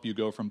 articles to help you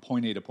go from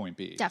point A to point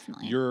B.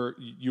 Definitely.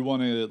 You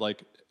want to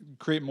like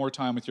create more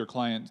time with your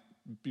client,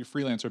 your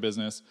freelancer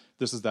business.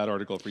 This is that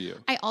article for you.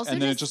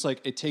 And then it's just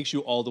like, it takes you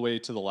all the way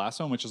to the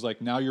last one, which is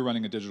like, now you're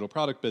running a digital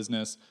product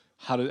business.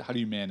 How do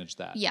you manage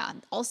that? Yeah.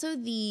 Also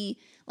the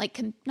like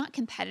not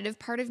competitive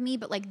part of me,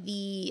 but like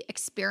the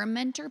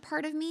experimenter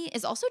part of me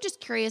is also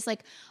just curious.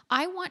 Like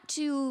I want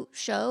to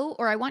show,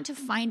 or I want to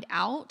find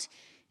out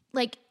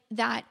like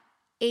that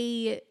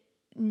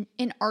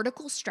an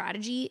article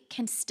strategy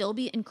can still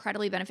be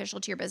incredibly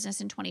beneficial to your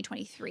business in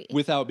 2023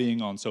 without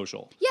being on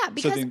social. Yeah.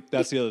 Because so I think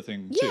that's the other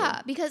thing too.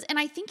 Yeah. Because, and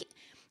I think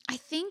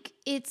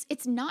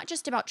it's not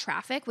just about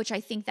traffic, which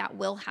I think that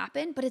will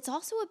happen, but it's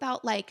also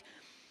about like,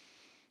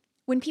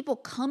 when people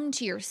come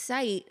to your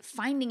site,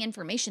 finding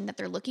information that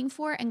they're looking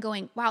for and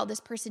going, wow, this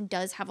person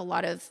does have a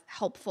lot of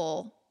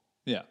helpful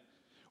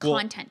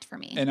content for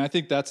me. And I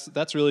think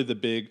that's really the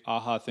big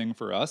aha thing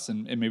for us.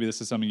 And maybe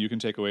this is something you can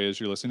take away as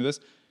you're listening to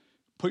this.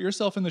 Put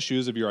yourself in the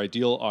shoes of your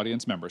ideal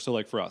audience member. So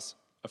like for us,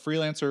 a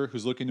freelancer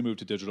who's looking to move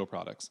to digital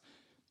products.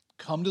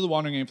 Come to the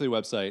Wandering Aimfully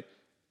website.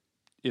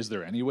 Is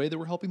there any way that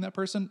we're helping that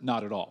person?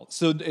 Not at all.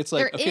 So it's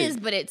like, there is,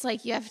 but it's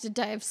like you have to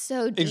dive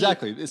so deep.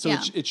 Exactly. So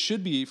it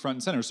should be front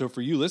and center. So for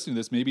you listening to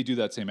this, maybe do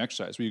that same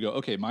exercise where you go,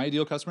 okay, my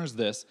ideal customer is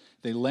this.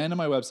 They land on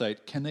my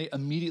website. Can they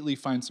immediately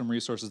find some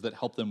resources that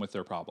help them with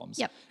their problems?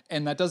 Yep.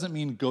 And that doesn't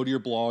mean go to your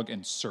blog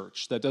and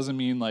search. That doesn't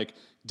mean like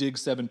dig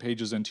 7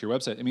 pages into your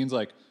website. It means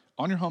like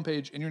on your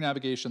homepage, in your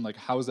navigation, like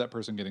how is that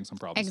person getting some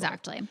problems?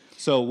 Exactly. solved?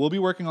 So we'll be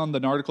working on the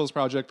Narticles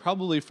project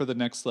probably for the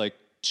next like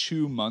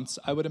 2 months,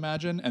 I would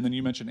imagine. And then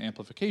you mentioned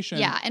amplification.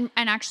 Yeah. And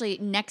actually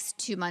next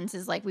 2 months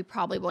is like, we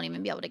probably won't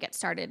even be able to get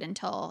started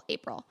until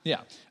April.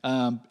 Yeah.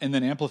 And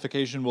then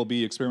amplification will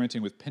be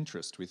experimenting with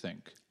Pinterest, we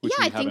think.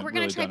 I think we're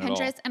going to try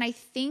Pinterest. And I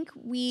think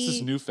it's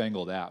this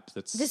newfangled app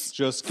that's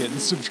just getting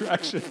some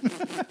traction.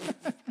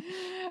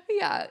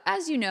 Yeah.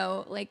 As you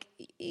know, like,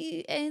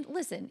 and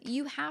listen,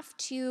 you have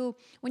to,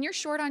 when you're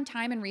short on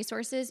time and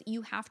resources,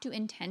 you have to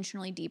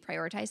intentionally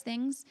deprioritize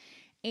things.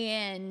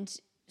 And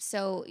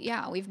so,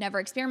 yeah, we've never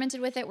experimented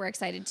with it. We're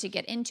excited to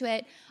get into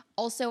it.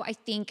 Also, I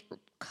think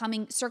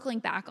circling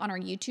back on our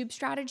YouTube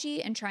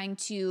strategy and trying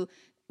to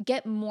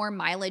get more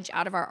mileage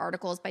out of our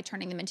articles by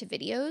turning them into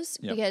videos,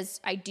 because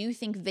I do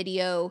think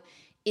video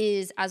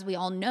is, as we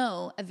all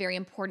know, a very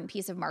important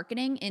piece of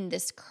marketing in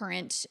this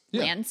current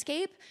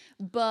landscape.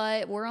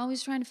 But we're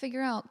always trying to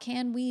figure out,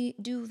 can we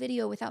do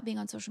video without being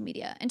on social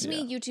media? And to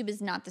me, YouTube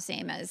is not the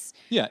same as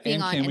being on Instagram or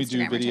TikTok. And can we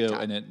do video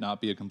and it not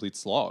be a complete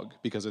slog?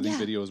 Because I think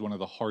video is one of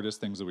the hardest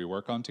things that we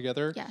work on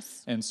together.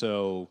 Yes. And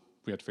so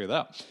we have to figure that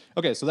out.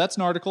 Okay, so that's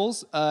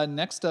Narticles.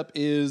 Next up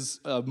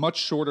is a much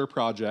shorter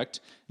project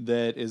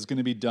that is going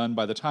to be done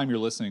by the time you're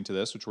listening to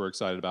this, which we're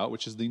excited about,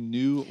 which is the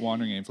new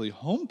Wandering Aimfully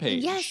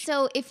homepage. Yes,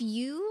 so if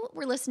you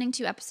were listening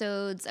to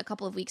episodes a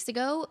couple of weeks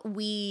ago,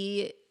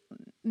 we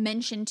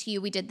mentioned to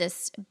you we did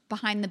this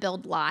Behind the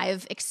Build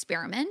live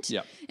experiment.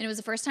 Yep. And it was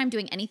the first time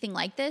doing anything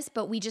like this,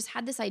 but we just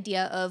had this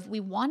idea of we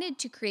wanted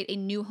to create a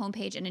new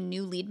homepage and a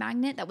new lead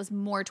magnet that was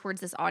more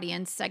towards this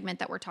audience segment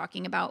that we're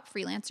talking about,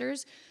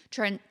 freelancers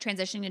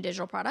transitioning to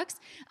digital products.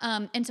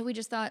 And so we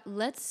just thought,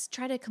 let's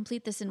try to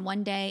complete this in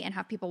one day and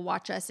have people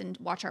watch us and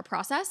watch our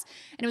process.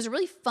 And it was a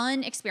really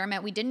fun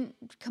experiment. We didn't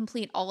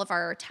complete all of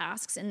our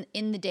tasks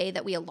in the day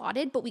that we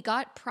allotted, but we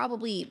got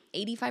probably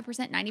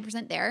 85%,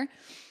 90% there.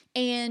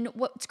 And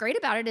what's great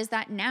about it is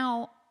that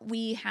now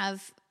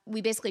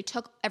we basically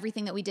took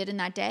everything that we did in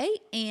that day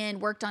and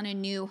worked on a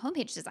new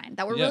homepage design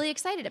that we're really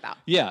excited about.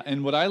 Yeah.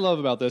 And what I love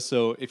about this,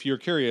 so if you're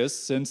curious,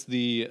 since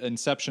the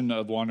inception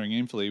of Wandering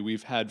Aimfully,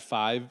 we've had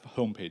 5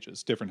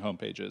 homepages, different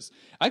homepages.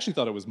 I actually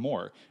thought it was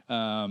more.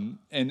 And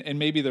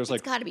maybe there's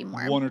like gotta be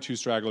more. 1 or 2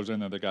 stragglers in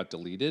there that got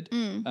deleted.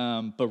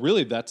 But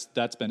really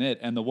that's been it.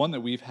 And the one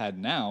that we've had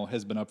now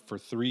has been up for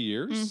 3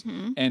 years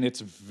and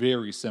it's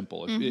very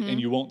simple.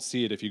 And you won't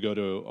see it if you go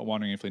to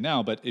Wandering Aimfully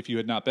now, but if you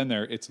had not been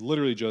there, it's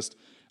literally just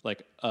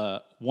like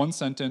one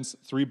sentence,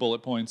 3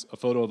 bullet points, a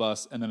photo of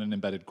us, and then an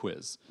embedded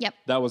quiz. Yep.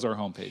 That was our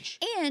homepage.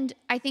 And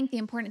I think the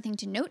important thing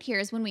to note here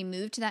is when we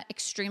moved to that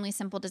extremely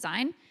simple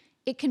design,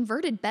 it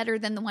converted better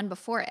than the one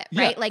before it,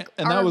 right? Yeah,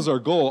 and that was our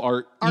goal,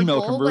 our email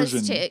goal conversion.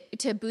 Was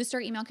to boost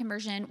our email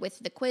conversion with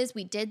the quiz.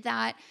 We did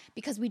that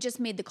because we just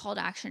made the call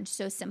to action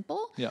so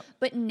simple. Yeah.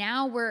 But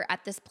now we're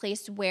at this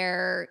place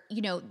where,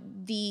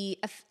 the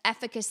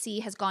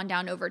efficacy has gone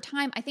down over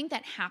time. I think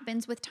that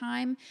happens with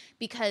time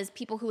because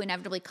people who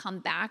inevitably come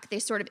back,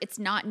 it's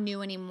not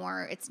new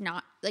anymore. It's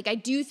not like, I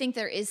do think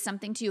there is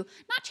something to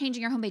not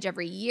changing your homepage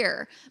every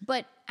year,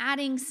 but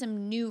adding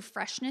some new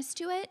freshness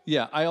to it.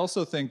 Yeah, I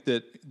also think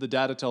that the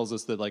data tells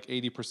us that like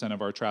 80%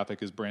 of our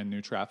traffic is brand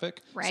new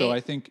traffic. Right. So I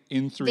think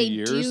in 3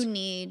 years... They do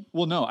need...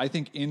 Well, no, I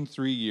think in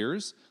 3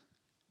 years,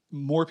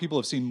 more people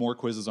have seen more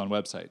quizzes on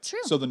websites. True.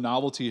 So the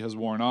novelty has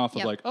worn off of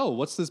Yep. like, oh,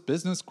 what's this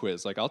business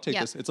quiz? Like, I'll take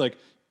Yep. this. It's like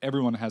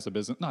everyone has a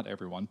business, not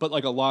everyone, but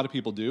like a lot of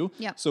people do.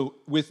 Yep. So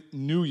with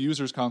new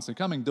users constantly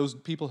coming, those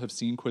people have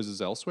seen quizzes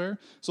elsewhere.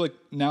 So like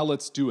now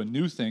let's do a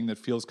new thing that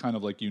feels kind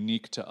of like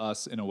unique to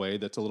us in a way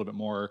that's a little bit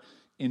more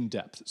in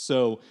depth.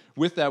 So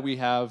with that, we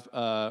have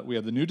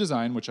the new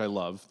design, which I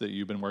love that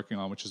you've been working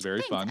on, which is very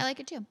Thanks. fun. I like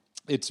it too.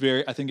 It's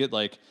very, I think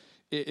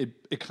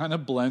it kind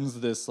of blends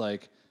this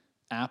like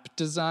app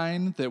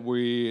design that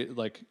we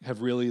like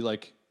have really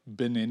like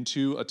been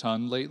into a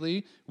ton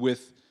lately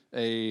with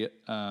a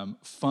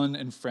fun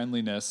and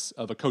friendliness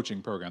of a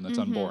coaching program that's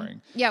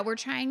unboring. Yeah, we're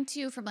trying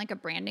to, from like a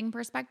branding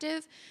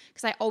perspective,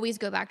 because I always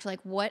go back to like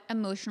what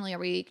emotionally are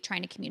we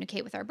trying to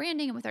communicate with our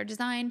branding and with our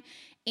design.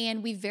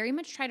 And we very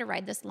much try to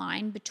ride this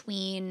line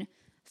between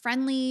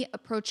friendly,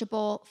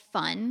 approachable,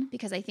 fun,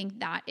 because I think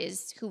that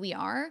is who we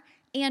are,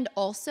 and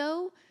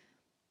also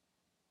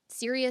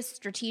serious,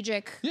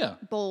 strategic,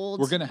 bold.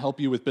 We're going to help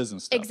you with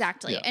business stuff.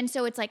 Exactly. Yeah. And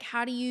so it's like,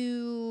 how do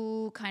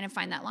you kind of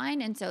find that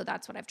line? And so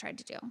that's what I've tried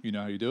to do. You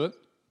know how you do it?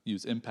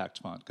 Use impact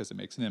font because it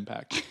makes an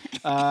impact.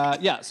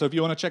 So if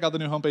you want to check out the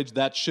new homepage,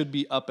 that should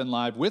be up and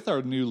live with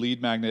our new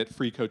lead magnet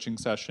free coaching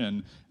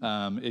session.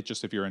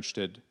 If you're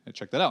interested,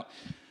 check that out.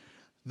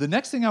 The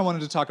next thing I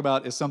wanted to talk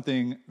about is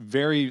something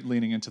very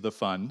leaning into the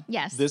fun.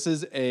 Yes. This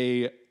is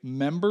a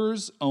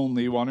members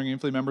only, Wandering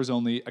Aimfully members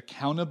only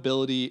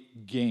accountability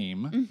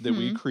game that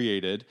we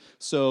created.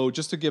 So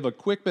just to give a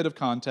quick bit of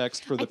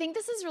context for I think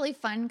this is really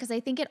fun because I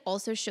think it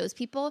also shows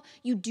people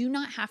you do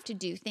not have to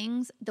do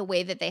things the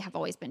way that they have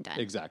always been done.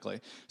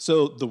 Exactly.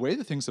 So the way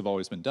that things have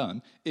always been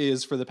done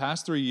is for the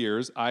past 3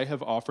 years, I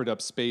have offered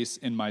up space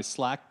in my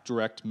Slack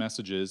direct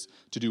messages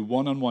to do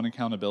one-on-one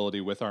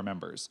accountability with our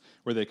members,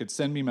 where they could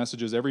send me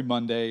messages every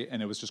Monday,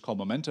 and it was just called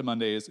Momentum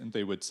Mondays, and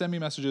they would send me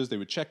messages, they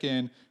would check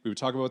in, we would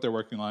talk about what they're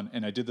working on,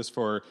 and I did this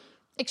for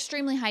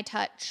extremely high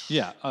touch.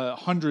 Yeah,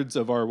 hundreds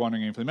of our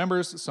Wandering Aimfully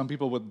members. Some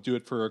people would do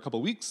it for a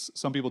couple weeks.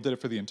 Some people did it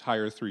for the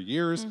entire 3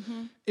 years.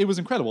 It was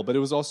incredible, but it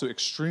was also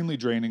extremely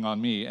draining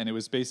on me. And it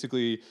was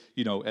basically,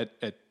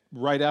 at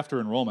right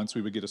after enrollments,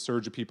 we would get a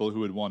surge of people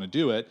who would want to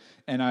do it.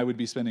 And I would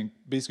be spending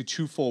basically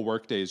 2 full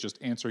work days just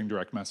answering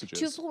direct messages.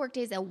 2 full work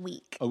days a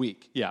week. A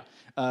week, yeah.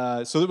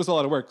 So it was a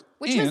lot of work.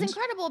 Which was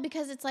incredible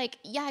because it's like,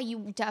 yeah,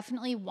 you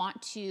definitely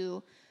want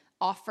to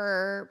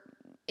offer...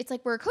 It's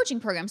like we're a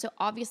coaching program, so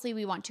obviously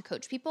we want to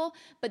coach people,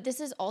 but this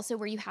is also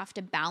where you have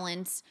to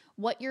balance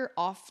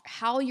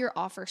how your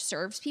offer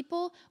serves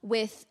people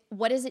with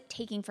what is it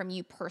taking from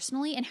you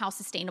personally and how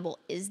sustainable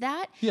is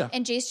that? Yeah.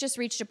 And Jace just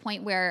reached a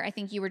point where I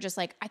think you were just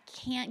like, I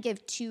can't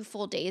give 2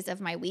 full days of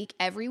my week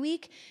every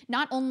week,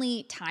 not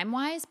only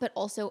time-wise, but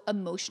also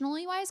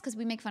emotionally-wise, because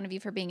we make fun of you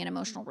for being an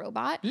emotional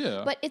robot.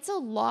 Yeah. But it's a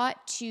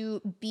lot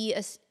to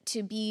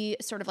be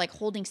sort of like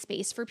holding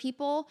space for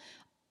people.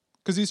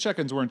 Because these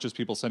check-ins weren't just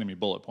people sending me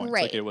bullet points.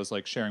 Right. Like it was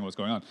like sharing what's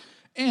going on.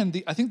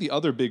 And I think the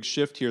other big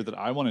shift here that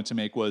I wanted to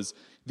make was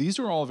these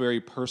are all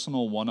very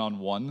personal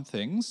one-on-one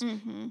things.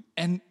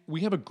 And we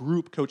have a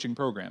group coaching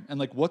program. And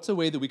like what's a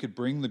way that we could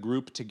bring the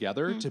group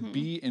together to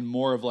be in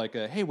more of like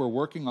hey, we're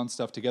working on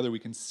stuff together. We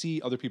can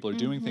see other people are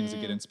doing things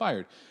and get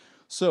inspired.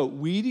 So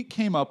we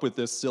came up with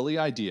this silly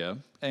idea,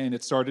 and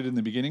it started in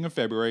the beginning of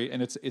February,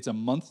 and it's a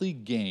monthly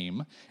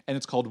game, and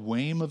it's called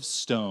Wame of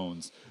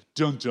Stones.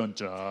 Dun, dun,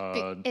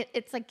 dun.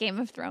 It's like Game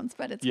of Thrones,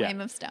 but it's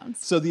Game of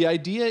Stones. So the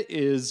idea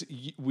is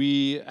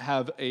we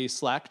have a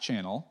Slack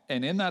channel,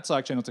 and in that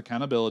Slack channel, it's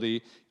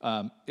accountability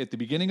at the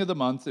beginning of the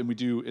month, and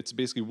it's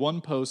basically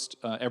one post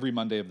every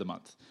Monday of the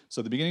month. So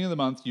at the beginning of the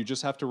month, you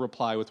just have to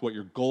reply with what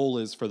your goal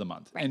is for the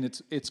month. Right.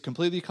 And it's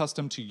completely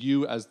custom to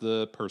you as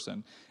the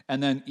person.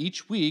 And then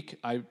each week,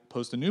 I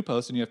post a new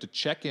post, and you have to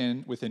check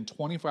in within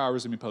 24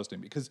 hours of me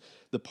posting, because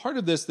the part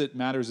of this that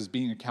matters is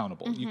being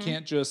accountable. You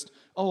can't just,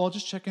 I'll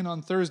just check in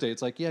on Thursday.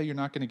 It's like, yeah, you're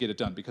not going to get it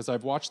done, because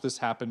I've watched this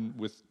happen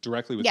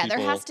directly with people. Yeah,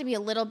 there has to be a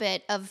little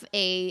bit of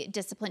a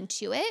discipline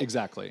to it.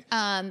 Exactly.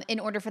 In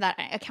order for that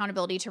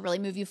accountability to really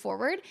move you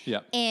forward. Yeah.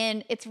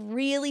 And it's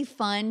really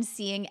fun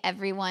seeing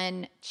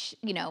everyone,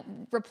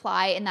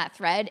 reply in that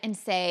thread and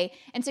say,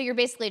 and so you're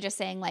basically just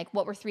saying like,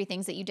 what were 3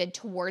 things that you did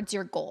towards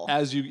your goal?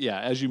 As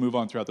you move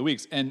on throughout the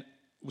weeks. And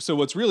so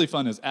what's really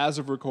fun is as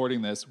of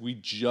recording this, we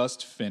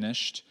just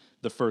finished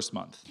the first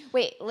month.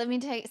 Wait, let me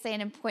say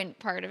an important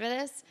part of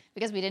this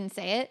because we didn't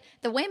say it.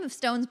 The Wame of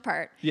Stones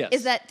part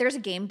is that there's a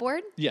game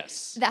board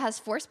Yes. that has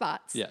 4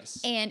 spots. Yes.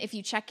 And if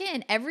you check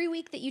in, every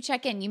week that you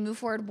check in, you move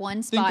forward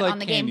 1 spot on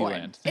the game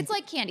board. It's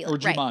like Candyland. Or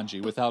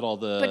Jumanji without all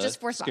the but just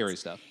 4 scary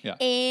spots. stuff. Yeah.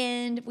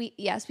 And we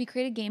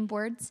created game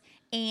boards.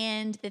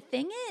 And the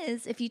thing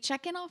is, if you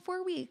check in all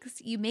 4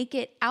 weeks, you make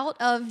it out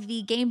of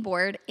the game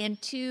board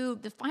into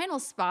the final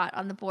spot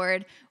on the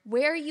board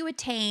where you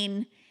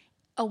attain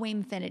a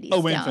Wamefinity Stone.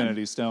 A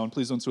Wamefinity Stone.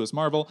 Please don't sue us,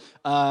 Marvel.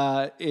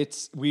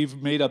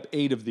 We've made up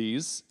 8 of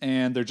these,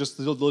 and they're just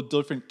little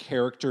different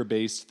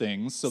character-based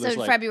things. So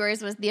there's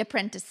February's was the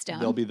Apprentice Stone.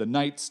 There'll be the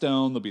Knight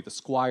Stone. There'll be the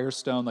Squire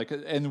Stone.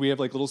 And we have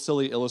like little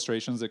silly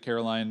illustrations that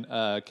Caroline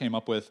came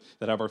up with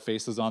that have our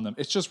faces on them.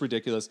 It's just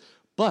ridiculous.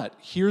 But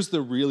here's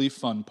the really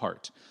fun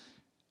part.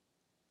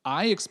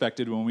 I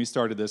expected when we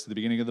started this at the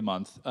beginning of the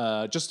month,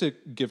 just to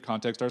give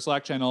context, our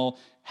Slack channel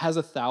has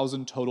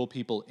 1,000 total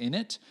people in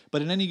it,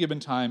 but at any given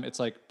time, it's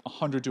like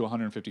 100 to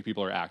 150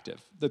 people are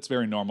active. That's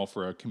very normal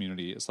for a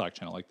community Slack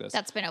channel like this.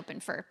 That's been open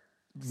for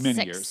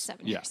many years.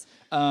 7 years.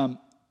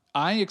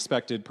 I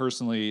expected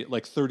personally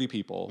like 30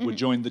 people would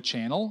join the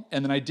channel,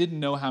 and then I didn't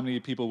know how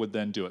many people would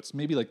then do it. So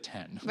maybe like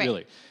 10,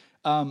 really.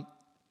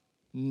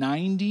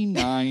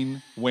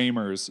 99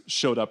 Wamers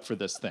showed up for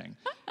this thing.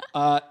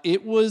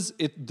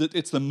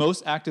 It's the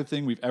most active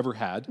thing we've ever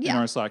had in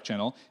our Slack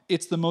channel.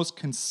 It's the most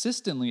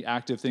consistently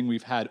active thing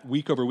we've had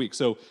week over week.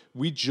 So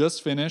we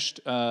just finished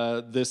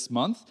this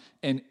month,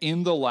 and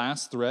in the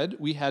last thread,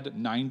 we had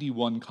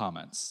 91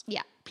 comments.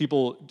 Yeah.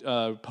 People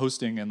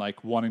posting and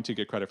like wanting to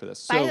get credit for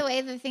this. By the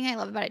way, the thing I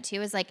love about it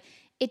too is like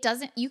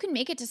you can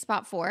make it to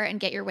spot 4 and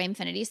get your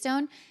Wamefinity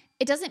Stone.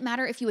 It doesn't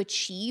matter if you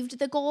achieved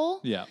the goal.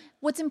 Yeah.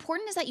 What's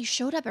important is that you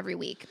showed up every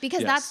week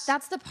because Yes.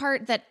 that's the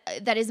part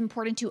that is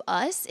important to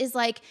us is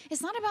like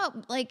it's not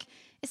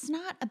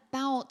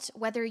about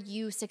whether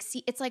you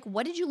succeed. It's like,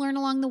 what did you learn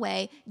along the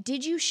way?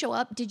 Did you show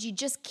up? Did you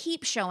just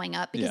keep showing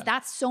up? Because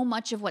that's so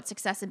much of what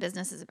success in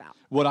business is about.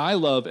 What I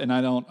love, and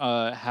I don't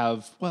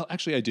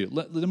actually I do.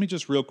 Let me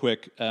just real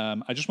quick,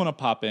 I just want to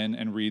pop in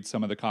and read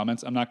some of the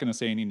comments. I'm not going to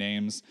say any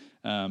names,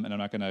 and I'm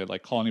not going to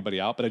like call anybody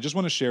out, but I just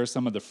want to share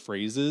some of the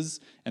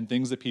phrases and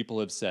things that people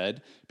have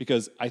said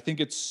because I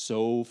think it's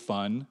so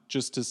fun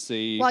just to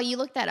see. While you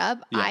look that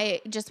up,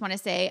 I just want to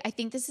say, I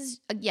think this is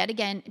yet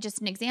again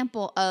just an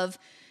example of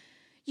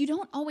you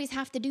don't always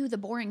have to do the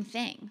boring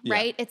thing,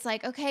 right? It's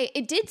like, okay,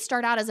 it did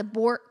start out as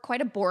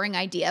quite a boring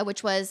idea,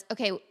 which was,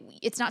 okay,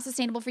 it's not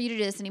sustainable for you to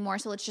do this anymore,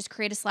 so let's just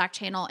create a Slack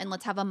channel and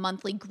let's have a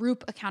monthly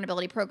group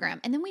accountability program.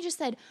 And then we just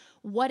said,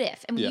 what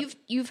if? And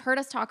you've heard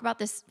us talk about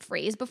this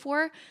phrase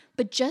before,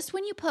 but just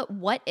when you put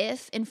what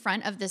if in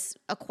front of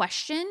a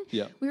question,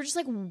 we were just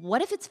like,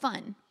 what if it's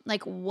fun?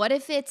 Like, what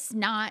if it's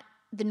not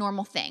the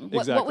normal thing?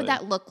 What would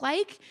that look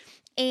like?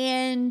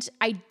 And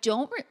I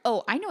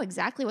know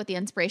exactly what the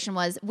inspiration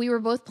was. We were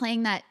both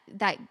playing that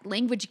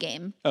language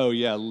game. Oh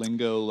yeah,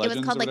 Lingo Legends. It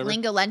was called like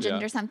Lingo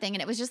Legend or something,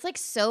 and it was just like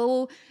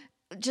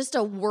just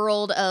a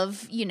world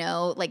of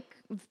like.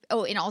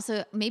 Oh, and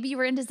also maybe you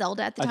were into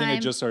Zelda at the time. I think I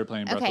just started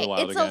playing Breath of the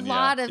Wild again. It's a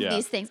lot of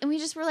these things, and we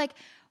just were like,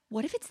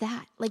 what if it's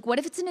that? Like, what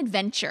if it's an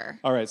adventure?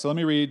 All right, so let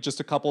me read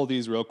just a couple of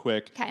these real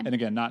quick. Okay. And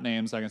again, not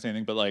names, not gonna say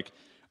anything, but like.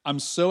 I'm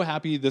so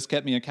happy this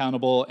kept me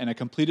accountable and I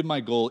completed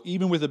my goal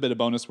even with a bit of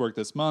bonus work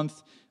this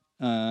month,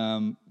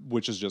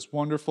 which is just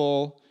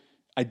wonderful.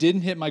 I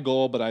didn't hit my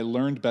goal, but I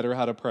learned better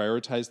how to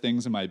prioritize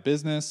things in my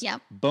business.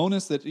 Yep.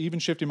 Bonus that even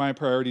shifting my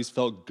priorities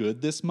felt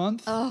good this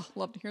month. Oh,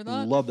 love to hear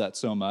that. Love that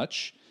so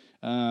much.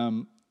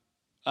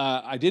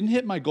 I didn't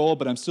hit my goal,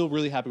 but I'm still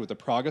really happy with the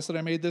progress that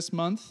I made this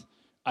month.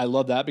 I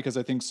love that because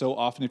I think so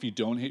often if you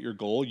don't hit your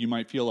goal, you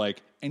might feel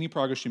like any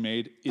progress you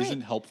made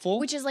isn't helpful.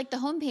 Which is like the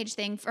homepage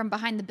thing from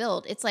Behind the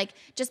Build. It's like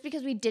just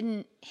because we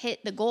didn't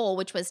hit the goal,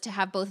 which was to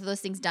have both of those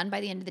things done by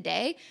the end of the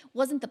day,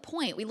 wasn't the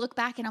point. We look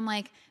back and I'm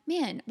like,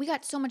 man, we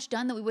got so much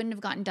done that we wouldn't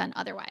have gotten done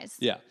otherwise.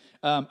 Yeah.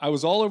 I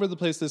was all over the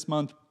place this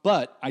month,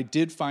 but I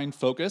did find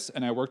focus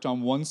and I worked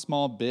on one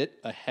small bit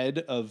ahead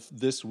of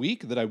this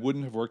week that I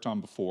wouldn't have worked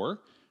on before,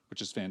 which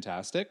is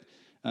fantastic.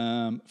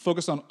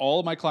 Focused on all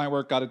of my client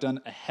work, got it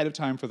done ahead of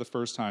time for the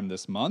first time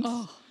this month.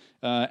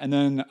 And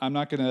then I'm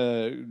not going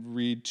to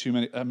read too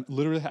many.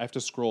 Literally, I have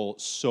to scroll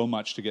so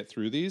much to get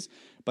through these.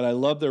 But I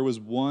love there was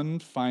one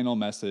final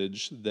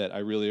message that I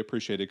really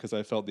appreciated because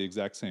I felt the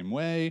exact same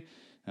way.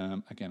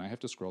 Again, I have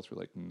to scroll through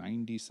like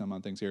 90 some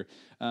odd things here.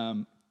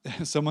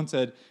 Someone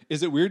said,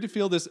 is it weird to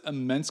feel this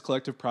immense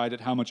collective pride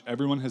at how much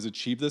everyone has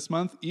achieved this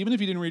month? Even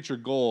if you didn't reach your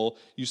goal,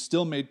 you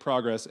still made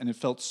progress and it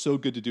felt so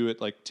good to do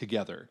it like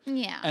together.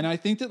 Yeah. And I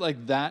think that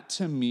like that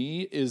to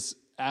me is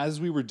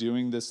as we were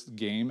doing this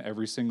game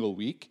every single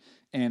week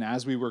and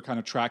as we were kind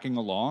of tracking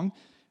along,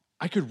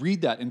 I could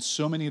read that in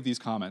so many of these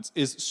comments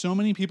is so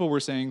many people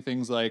were saying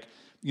things like,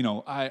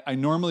 I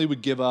normally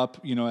would give up,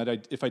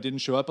 if I didn't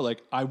show up, but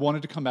like I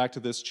wanted to come back to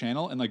this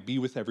channel and like be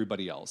with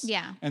everybody else.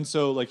 Yeah. And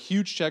so like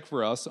huge check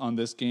for us on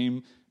this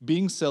game,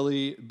 being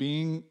silly,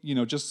 being,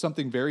 just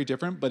something very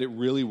different, but it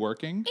really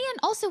working. And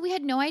also we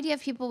had no idea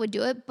if people would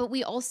do it, but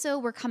we also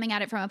were coming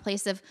at it from a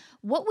place of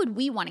what would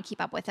we want to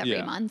keep up with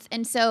every month.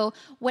 And so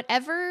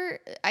whatever,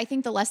 I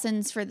think the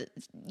lessons for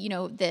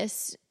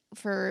this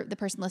for the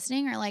person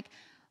listening are like,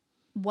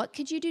 what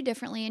could you do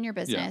differently in your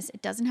business?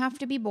 It doesn't have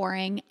to be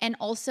boring. And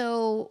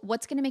also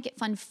what's going to make it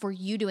fun for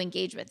you to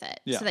engage with it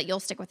so that you'll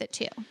stick with it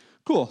too.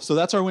 Cool. So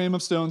that's our Wame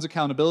of Stones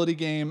accountability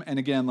game. And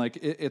again, like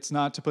it's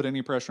not to put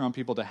any pressure on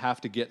people to have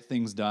to get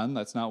things done.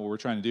 That's not what we're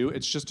trying to do.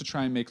 It's just to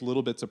try and make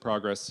little bits of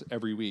progress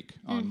every week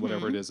on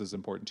whatever it is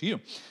important to you.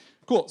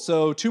 Cool.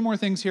 So 2 more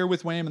things here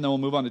with Wame, and then we'll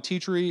move on to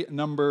Teachery.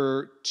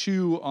 Number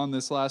 2 on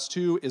this last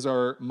 2 is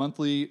our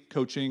monthly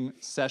coaching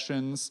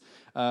sessions.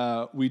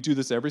 We do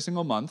this every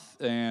single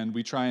month, and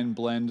we try and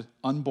blend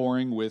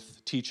unboring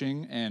with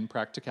teaching and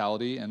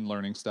practicality and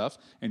learning stuff.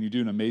 And you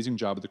do an amazing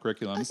job with the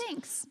curriculums. Oh,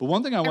 thanks. But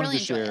one thing I wanted really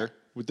to share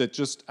with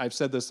that, I've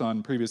said this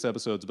on previous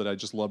episodes, but I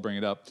just love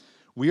bringing it up.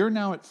 We are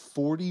now at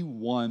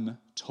 41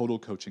 total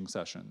coaching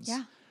sessions.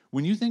 Yeah.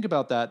 When you think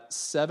about that,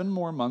 7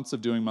 more months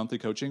of doing monthly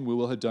coaching, we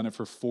will have done it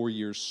for 4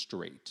 years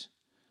straight.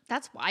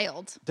 That's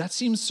wild. That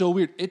seems so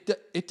weird.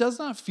 It does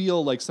not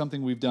feel like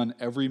something we've done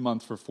every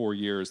month for 4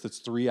 years that's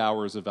 3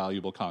 hours of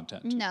valuable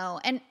content.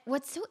 No. And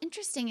what's so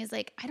interesting is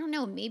like, I don't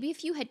know, maybe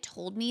if you had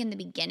told me in the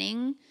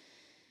beginning,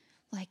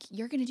 like,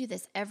 you're going to do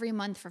this every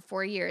month for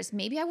 4 years,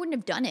 maybe I wouldn't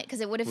have done it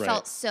because it would have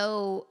felt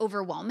so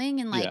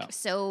overwhelming and like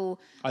so.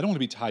 I don't want to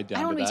be tied down.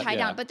 I don't want to be tied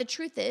down. But the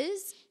truth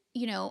is,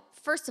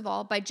 first of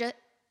all,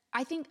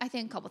 I think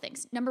a couple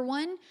things. Number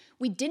 1,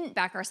 we didn't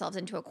back ourselves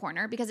into a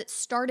corner because it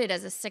started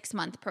as a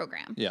 6-month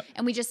program. Yeah.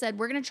 And we just said,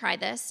 we're going to try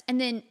this.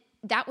 And then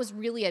that was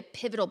really a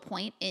pivotal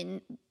point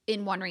in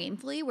Wandering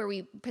Aimfully where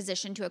we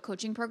positioned to a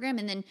coaching program.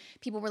 And then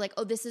people were like,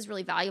 oh, this is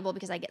really valuable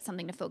because I get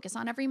something to focus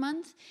on every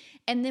month.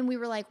 And then we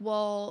were like,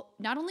 well,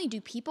 not only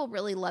do people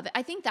really love it,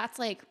 I think that's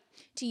like,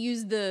 to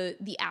use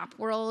the app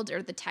world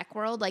or the tech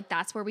world, like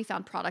that's where we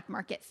found product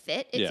market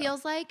fit, it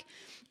feels like.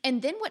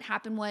 And then what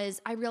happened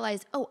was I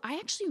realized, oh, I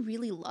actually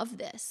really love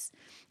this.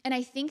 And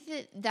I think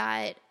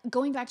that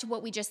going back to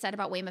what we just said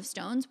about Wame of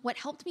Stones, what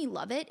helped me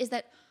love it is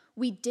that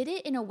we did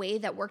it in a way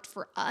that worked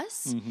for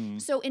us. Mm-hmm.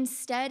 So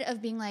instead of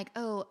being like,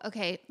 oh,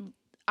 okay,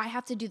 I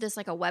have to do this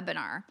like a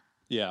webinar.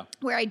 Yeah.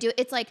 Where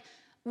it's like,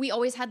 we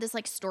always had this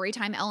like story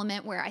time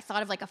element where I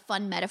thought of like a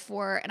fun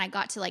metaphor and I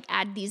got to like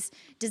add these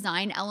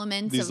design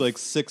elements. These like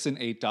 $6 and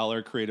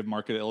 $8 creative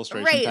market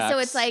illustration packs. Right. So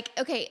it's like,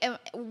 okay,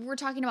 we're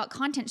talking about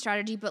content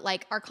strategy, but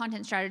like our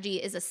content strategy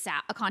is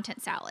a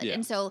content salad. Yeah.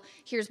 And so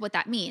here's what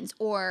that means.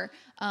 Or,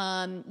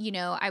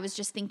 I was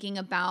just thinking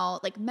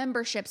about like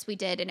memberships we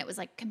did and it was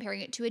like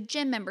comparing it to a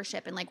gym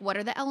membership and like what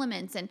are the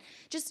elements and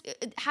just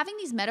having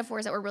these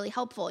metaphors that were really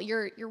helpful.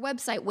 Your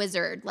website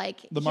wizard,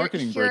 like the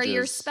marketing here bridges. Are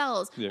your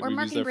spells or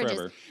marketing bridges.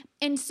 Forever.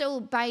 And so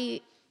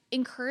by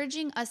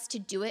encouraging us to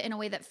do it in a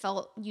way that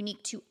felt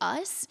unique to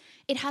us,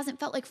 it hasn't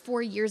felt like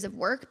 4 years of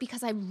work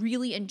because I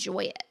really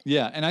enjoy it.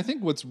 Yeah. And I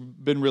think what's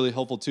been really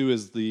helpful too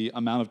is the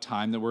amount of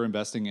time that we're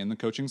investing in the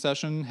coaching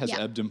session has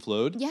ebbed and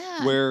flowed.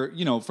 Yeah. Where,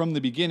 from the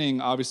beginning,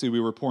 obviously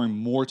we were pouring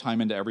more time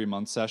into every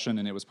month session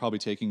and it was probably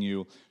taking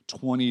you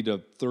 20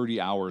 to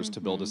 30 hours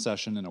to build a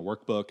session in a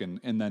workbook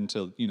and then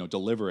to,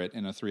 deliver it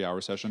in a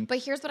 3-hour session. But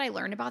here's what I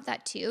learned about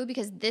that too,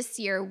 because this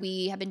year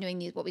we have been doing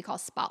these, what we call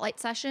spotlight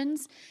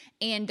sessions,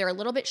 and they're a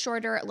little bit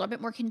shorter, a little bit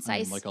more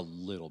concise. Like a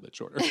little bit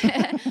shorter.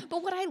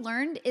 But what I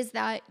learned is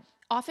that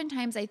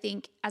oftentimes I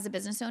think as a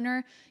business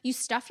owner, you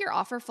stuff your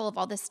offer full of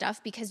all this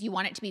stuff because you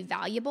want it to be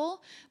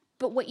valuable.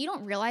 But what you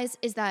don't realize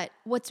is that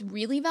what's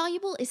really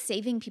valuable is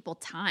saving people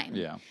time.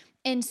 Yeah.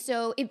 And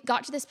so it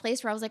got to this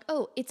place where I was like,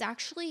 oh, it's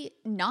actually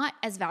not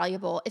as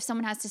valuable if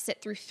someone has to sit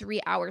through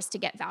 3 hours to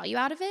get value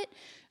out of it.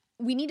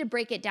 We need to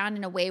break it down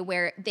in a way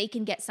where they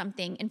can get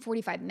something in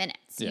 45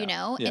 minutes,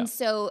 Yeah. And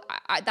so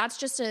that's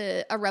just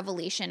a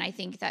revelation I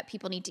think that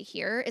people need to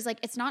hear is like,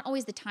 it's not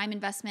always the time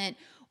investment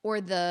or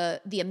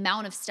the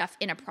amount of stuff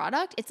in a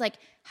product. It's like,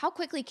 how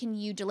quickly can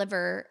you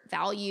deliver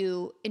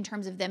value in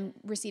terms of them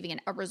receiving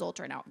a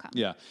result or an outcome?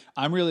 Yeah,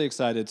 I'm really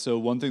excited. So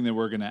one thing that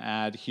we're going to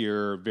add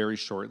here very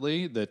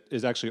shortly that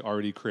is actually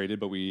already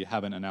created, but we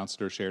haven't announced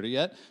it or shared it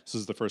yet. This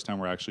is the first time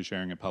we're actually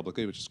sharing it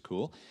publicly, which is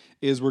cool,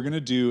 is we're going to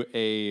do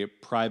a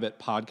private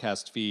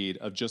podcast feed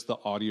of just the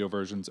audio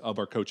versions of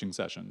our coaching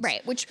sessions.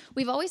 Right, which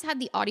we've always had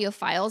the audio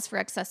files for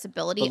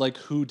accessibility. But like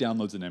who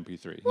downloads an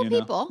MP3? Well,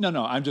 people.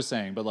 No, I'm just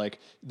saying, but like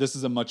this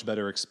is a much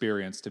better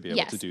experience to be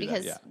able to do that.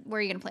 Yes, because where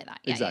are you going to play that?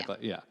 Exactly.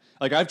 Yeah.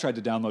 Like I've tried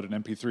to download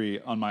an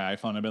MP3 on my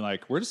iPhone. I've been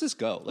like, where does this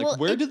go? Like,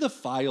 where do the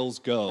files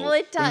go? Well,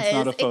 it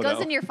does. It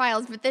goes in your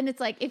files, but then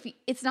it's like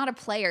it's not a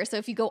player. So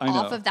if you go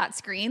off of that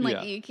screen,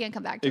 like you can't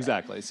come back to it.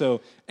 Exactly.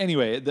 So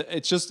anyway,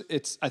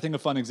 it's I think a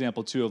fun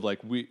example too of like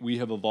we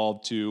have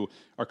evolved to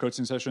our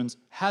coaching sessions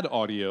had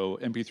audio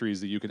MP3s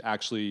that you could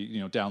actually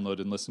download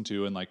and listen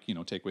to and like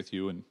take with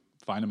you and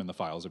find them in the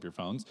files of your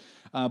phones.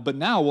 But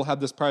now we'll have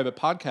this private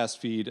podcast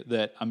feed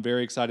that I'm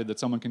very excited that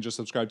someone can just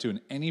subscribe to.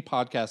 In any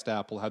podcast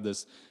app, we'll have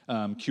this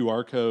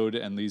QR code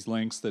and these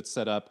links that's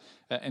set up.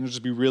 And it'll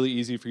just be really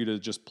easy for you to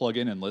just plug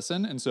in and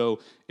listen. And so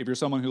if you're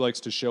someone who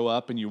likes to show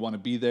up and you want to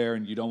be there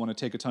and you don't want to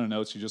take a ton of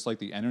notes, you just like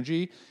the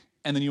energy,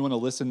 and then you want to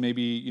listen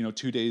maybe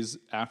 2 days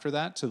after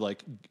that to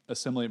like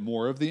assimilate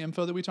more of the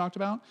info that we talked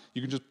about,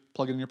 you can just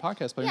plug it in your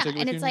podcast player and take it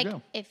with you it's and like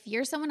go. if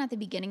you're someone at the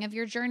beginning of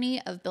your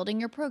journey of building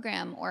your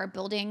program or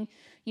building,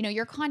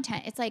 your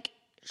content, it's like,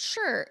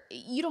 sure,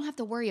 you don't have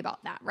to worry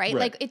about that, right?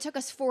 Like it took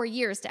us 4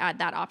 years to add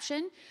that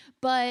option.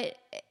 But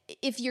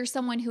if you're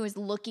someone who is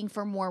looking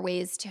for more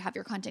ways to have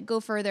your content go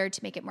further, to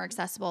make it more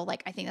accessible,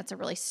 like I think that's a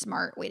really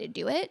smart way to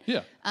do it.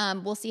 Yeah.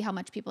 We'll see how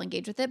much people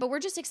engage with it, but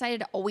we're just excited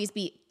to always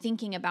be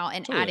thinking about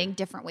and adding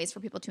different ways for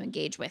people to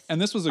engage with.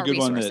 And this was a good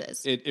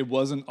resources. one that it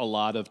wasn't a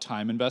lot of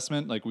time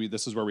investment. Like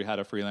this is where we had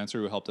a freelancer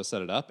who helped us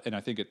set it up. And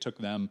I think it took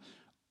them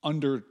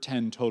under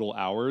 10 total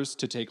hours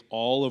to take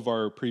all of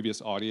our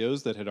previous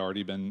audios that had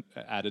already been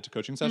added to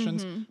coaching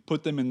sessions,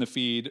 put them in the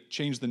feed,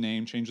 change the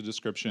name, change the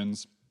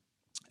descriptions.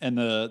 And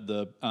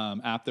the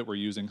app that we're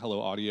using, Hello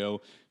Audio,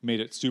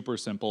 made it super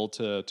simple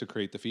to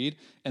create the feed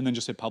and then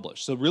just hit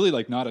publish. So really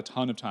like not a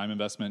ton of time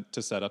investment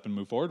to set up and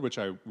move forward, which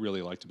I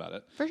really liked about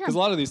it. For sure. Because a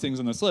lot of these things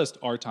on this list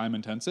are time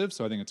intensive.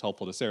 So I think it's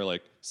helpful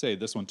to say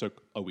this one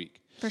took a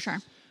week. For sure.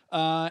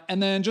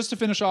 And then just to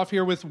finish off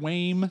here with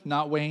WAIM,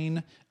 not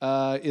Wayne,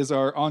 is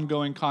our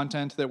ongoing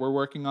content that we're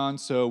working on.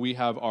 So we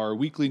have our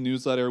weekly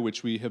newsletter,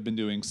 which we have been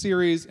doing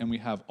series, and we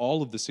have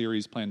all of the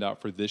series planned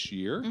out for this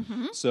year.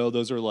 So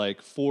those are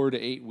like 4 to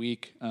 8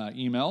 week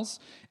emails.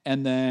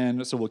 And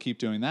then, so we'll keep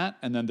doing that.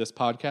 And then this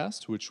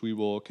podcast, which we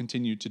will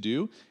continue to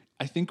do.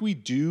 I think we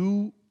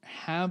do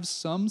have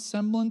some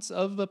semblance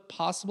of a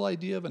possible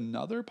idea of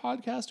another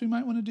podcast we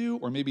might want to do,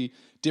 or maybe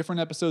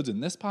different episodes in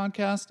this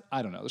podcast.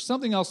 I don't know. There's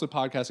something else with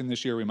podcasting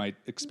this year we might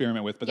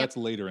experiment with, but that's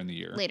later in the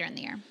year. Later in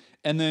the year.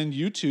 And then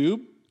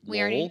YouTube.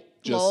 We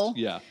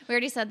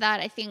already said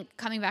that. I think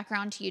coming back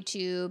around to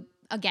YouTube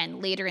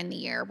again later in the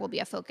year will be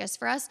a focus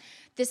for us.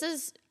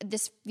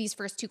 These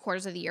first 2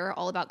 quarters of the year are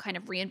all about kind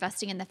of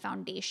reinvesting in the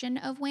foundation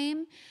of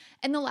WAIM.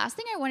 And the last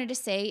thing I wanted to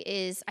say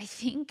is I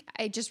think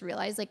I just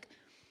realized like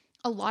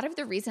a lot of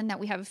the reason that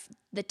we have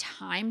the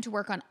time to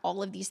work on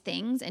all of these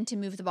things and to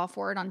move the ball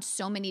forward on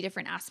so many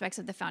different aspects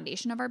of the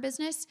foundation of our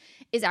business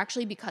is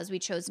actually because we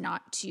chose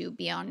not to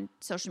be on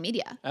social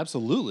media.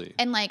 Absolutely.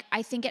 And like,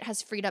 I think it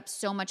has freed up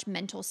so much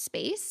mental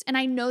space. And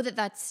I know that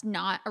that's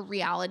not a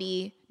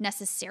reality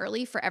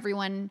necessarily for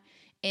everyone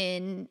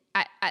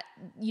at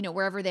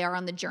wherever they are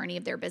on the journey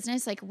of their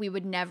business. Like we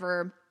would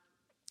never...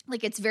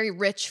 Like it's very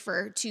rich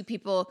for 2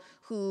 people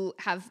who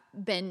have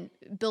been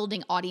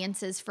building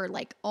audiences for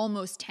like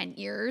almost 10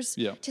 years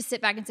to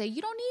sit back and say,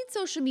 you don't need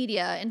social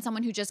media. And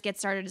someone who just gets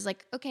started is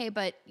like, okay,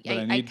 but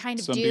I kind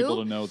of do. Some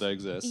people to know they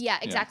exist. Yeah,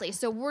 exactly. Yeah.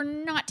 So we're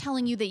not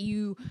telling you that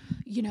you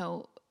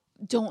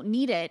don't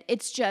need it.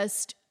 It's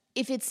just,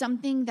 if it's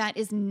something that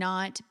is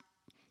not,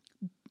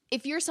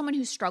 if you're someone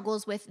who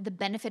struggles with the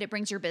benefit it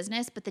brings your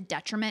business, but the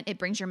detriment it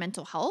brings your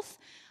mental health,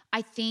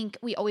 I think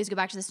we always go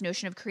back to this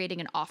notion of creating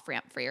an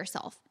off-ramp for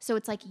yourself. So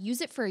it's like use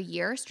it for a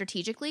year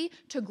strategically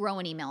to grow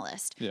an email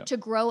list, to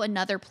grow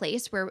another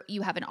place where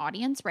you have an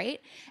audience,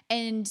 right?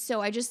 And so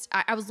I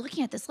was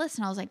looking at this list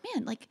and I was like,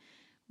 man, like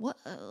what,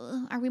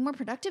 are we more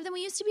productive than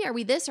we used to be? Are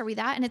we this? Are we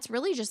that? And it's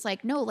really just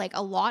like, no, like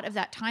a lot of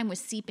that time was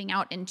seeping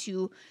out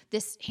into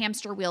this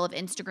hamster wheel of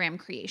Instagram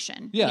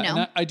creation. Yeah,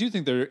 and I do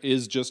think there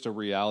is just a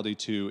reality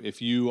to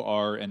if you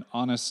are an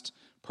honest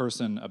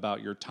person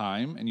about your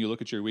time and you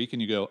look at your week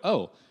and you go,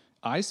 oh,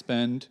 I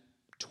spend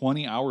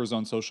 20 hours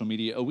on social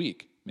media a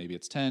week. Maybe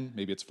it's 10,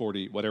 maybe it's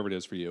 40, whatever it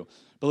is for you.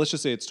 But let's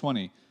just say it's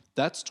 20.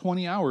 That's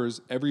 20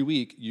 hours every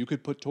week you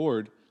could put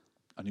toward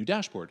a new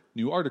dashboard,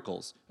 new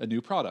articles, a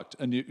new product,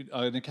 an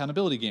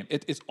accountability game.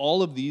 It's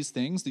all of these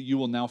things that you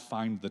will now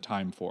find the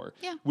time for,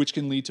 which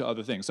can lead to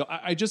other things. So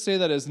I just say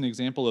that as an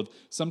example of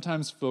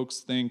sometimes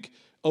folks think,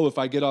 oh, if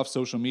I get off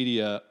social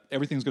media,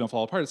 everything's going to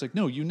fall apart. It's like,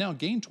 no, you now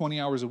gain 20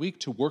 hours a week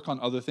to work on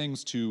other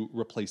things to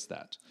replace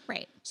that.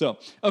 Right. So,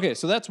 okay,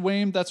 so that's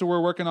WAIM. That's what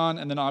we're working on.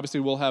 And then obviously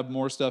we'll have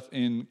more stuff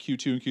in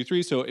Q2 and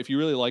Q3. So if you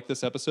really like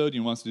this episode and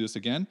you want us to do this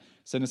again,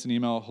 send us an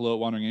email,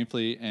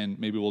 hello@wanderingaimfully, and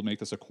maybe we'll make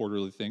this a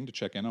quarterly thing to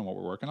check in on what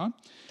we're working on.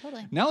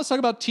 Totally. Now let's talk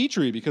about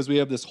Teatree because we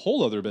have this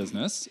whole other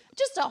business.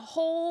 Just a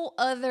whole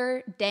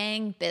other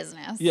dang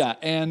business. Yeah,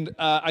 and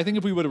I think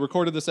if we would have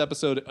recorded this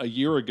episode a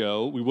year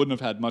ago, we wouldn't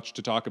have had much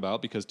to talk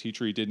about because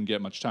Teatree didn't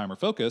get much time or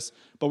focus,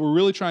 but we're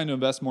really trying to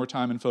invest more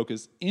time and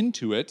focus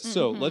into it.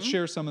 So let's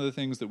share some of the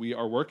things that we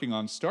are working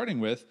on, starting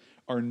with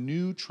our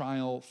new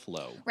trial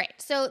flow. Right.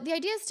 So the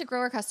idea is to grow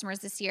our customers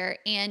this year,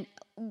 and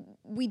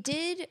we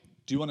did...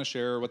 Do you want to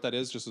share what that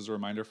is, just as a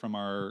reminder from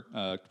our...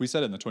 we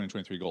said it in the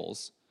 2023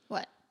 goals.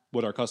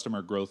 What our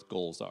customer growth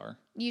goals are.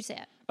 You say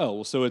it. Oh,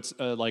 well, so it's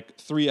like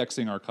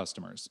 3Xing our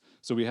customers.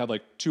 So we have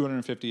like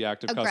 250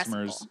 active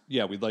customers. Goal.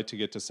 Yeah, we'd like to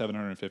get to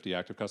 750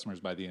 active customers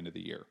by the end of the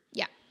year.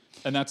 Yeah.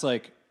 And that's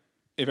like,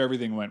 if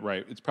everything went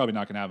right, it's probably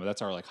not going to happen.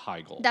 That's our like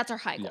high goal. That's our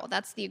high goal.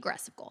 That's the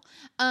aggressive goal.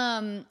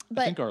 I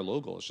think our low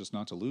goal is just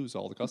not to lose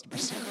all the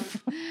customers.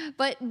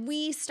 But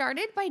we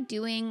started by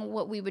doing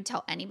what we would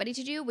tell anybody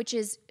to do, which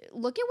is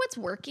look at what's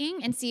working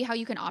and see how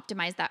you can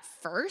optimize that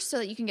first so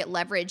that you can get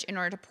leverage in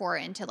order to pour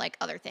into like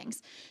other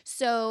things.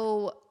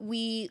 So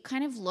we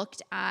kind of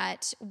looked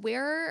at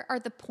where are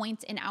the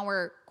points in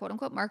our quote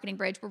unquote marketing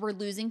bridge where we're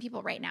losing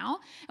people right now.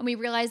 And we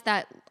realized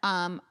that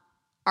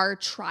our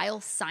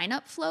trial sign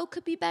up flow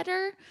could be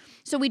better.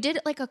 So we did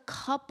like a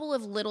couple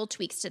of little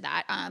tweaks to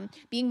that.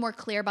 Being more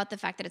clear about the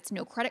fact that it's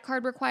no credit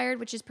card required,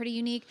 which is pretty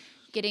unique.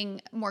 Getting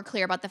more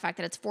clear about the fact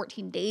that it's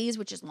 14 days,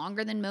 which is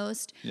longer than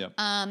most. Yep.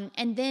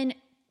 And then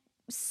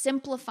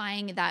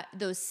simplifying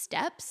those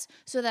steps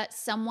so that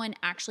someone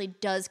actually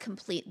does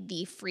complete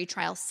the free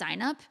trial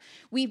sign up.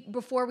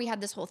 Before we had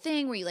this whole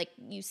thing where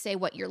you say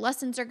what your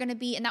lessons are going to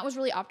be, and that was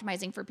really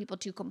optimizing for people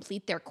to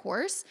complete their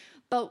course.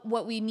 But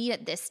what we need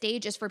at this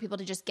stage is for people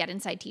to just get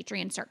inside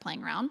Teachery and start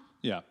playing around.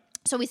 Yeah.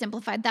 So we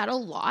simplified that a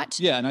lot.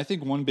 Yeah, and I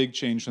think one big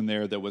change from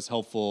there that was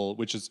helpful,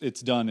 which is it's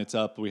done, it's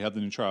up. We have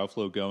the new trial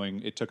flow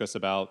going. It took us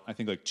about, I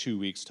think, like 2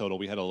 weeks total.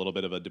 We had a little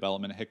bit of a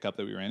development hiccup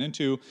that we ran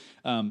into.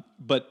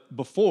 But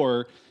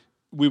before,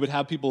 we would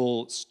have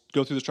people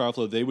go through the trial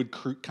flow. They would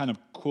kind of,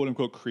 quote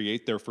unquote,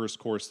 create their first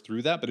course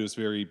through that, but it was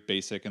very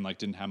basic and like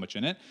didn't have much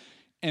in it.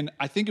 And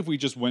I think if we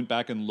just went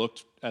back and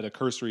looked at a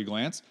cursory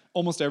glance,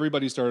 almost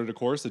everybody started a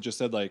course that just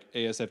said like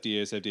ASFD,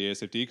 ASFD,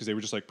 ASFD, because they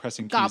were just like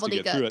pressing keys to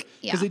get through it.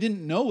 Because they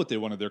didn't know what they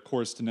wanted their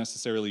course to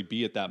necessarily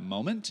be at that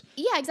moment.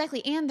 Yeah,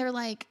 exactly. And they're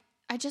like,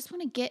 I just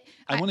want to get...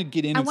 I want to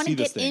get in and see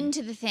this thing. I want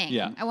to get into the thing.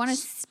 Yeah. I want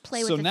to play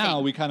with the thing. So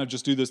now we kind of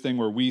just do this thing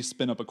where we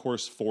spin up a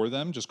course for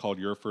them, just called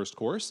Your First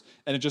Course.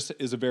 And it just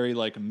is a very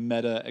like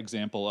meta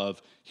example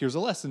of here's a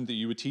lesson that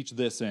you would teach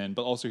this in,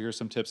 but also here's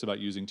some tips about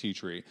using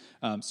Teachery.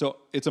 So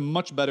it's a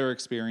much better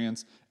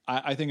experience.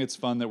 I think it's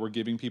fun that we're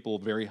giving people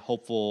very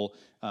helpful,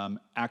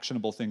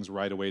 actionable things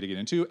right away to get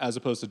into, as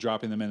opposed to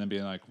dropping them in and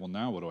being like, well,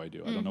 now what do I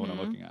do? I don't know what I'm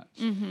looking at.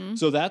 Mm-hmm.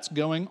 So that's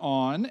going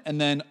on. And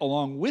then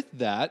along with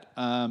that,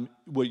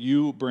 what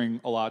you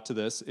bring a lot to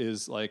this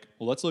is like,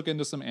 well, let's look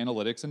into some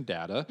analytics and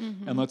data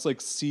and let's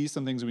like see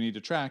some things we need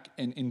to track.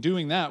 And in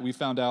doing that, we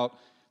found out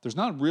there's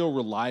not real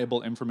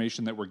reliable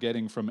information that we're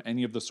getting from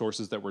any of the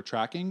sources that we're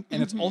tracking.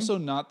 And it's also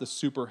not the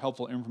super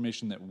helpful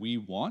information that we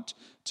want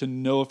to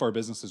know if our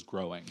business is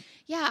growing.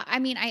 Yeah, I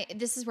mean,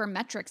 this is where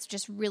metrics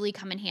just really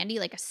come in handy,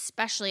 like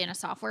especially in a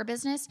software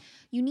business.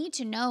 You need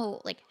to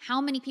know like how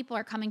many people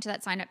are coming to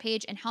that sign up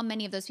page and how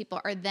many of those people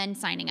are then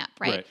signing up,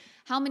 right?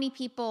 How many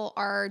people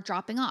are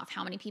dropping off?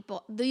 How many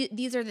people,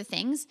 these are the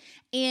things.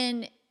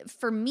 And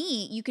for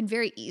me, you can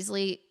very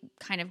easily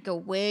kind of go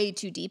way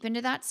too deep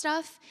into that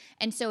stuff.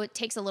 And so it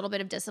takes a little bit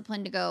of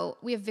discipline to go,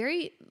 we have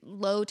very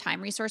low time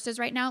resources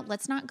right now.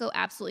 Let's not go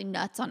absolutely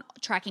nuts on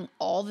tracking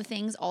all the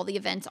things, all the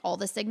events, all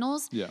the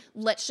signals. Yeah.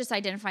 Let's just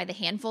identify the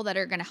handful that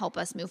are going to help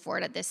us move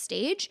forward at this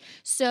stage.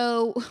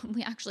 So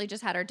we actually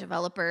just had our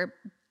developer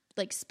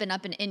like spin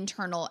up an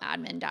internal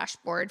admin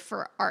dashboard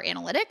for our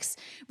analytics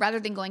rather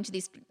than going to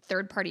these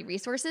third-party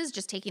resources,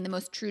 just taking the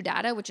most true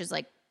data, which is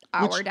like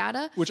our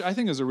data. Which I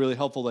think is a really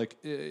helpful, like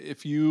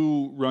if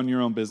you run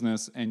your own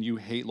business and you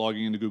hate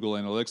logging into Google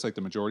Analytics like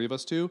the majority of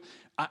us do,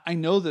 I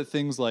know that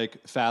things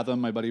like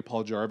Fathom, my buddy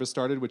Paul Jarvis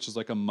started, which is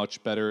like a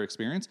much better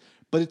experience,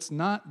 but it's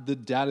not the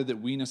data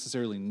that we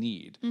necessarily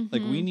need.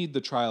 Like we need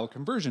the trial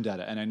conversion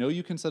data. And I know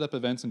you can set up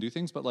events and do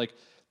things, but like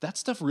that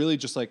stuff really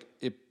just like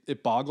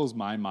it boggles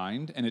my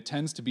mind and it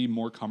tends to be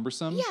more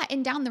cumbersome. Yeah,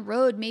 and down the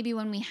road, maybe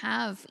when we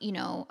have,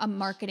 a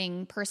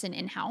marketing person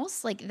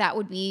in-house, like that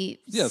would be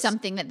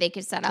something that they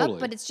could set up,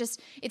 but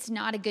it's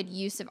not a good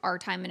use of our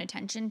time and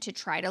attention to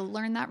try to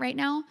learn that right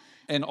now.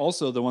 And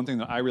also the one thing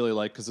that I really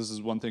like, because this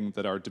is one thing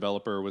that our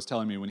developer was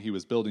telling me when he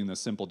was building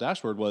this simple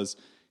dashboard, was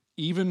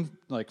even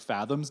like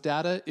Fathom's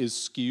data is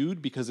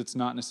skewed because it's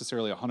not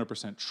necessarily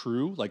 100%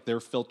 true. Like they're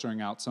filtering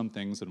out some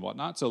things and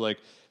whatnot. So like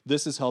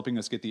this is helping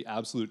us get the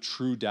absolute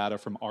true data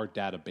from our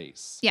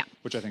database. Yeah.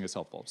 Which I think is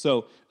helpful.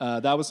 So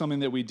that was something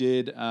that we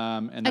did,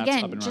 and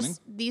that's up and running.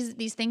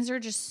 These things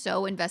are just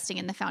so investing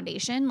in the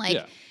foundation.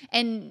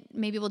 And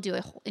maybe we'll do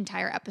a whole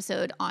entire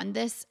episode on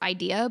this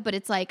idea, but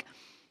it's like,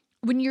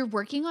 when you're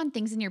working on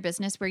things in your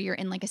business where you're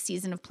in like a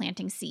season of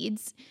planting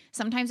seeds,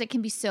 sometimes it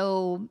can be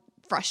so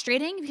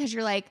frustrating because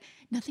you're like,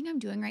 nothing I'm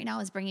doing right now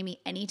is bringing me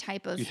any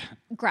type of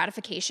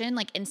gratification,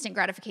 like instant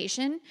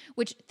gratification,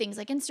 which things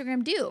like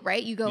Instagram do,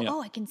 right? You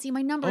go, I can see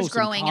my numbers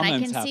growing and I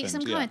can see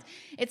some comments.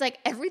 It's like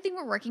everything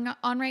we're working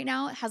on right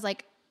now has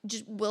like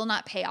just will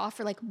not pay off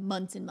for like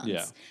months and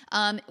months,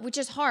 which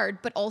is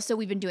hard. But also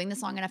we've been doing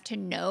this long enough to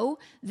know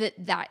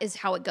that is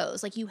how it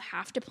goes. Like you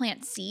have to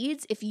plant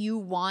seeds if you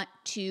want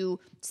to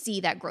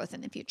see that growth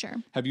in the future.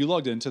 Have you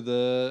logged into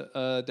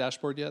the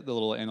dashboard yet? The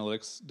little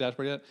analytics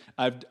dashboard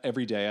yet?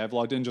 Every day I've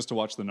logged in just to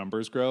watch the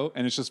numbers grow.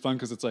 And it's just fun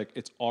because it's like,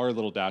 it's our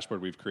little dashboard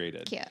we've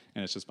created. Yeah.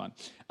 And it's just fun.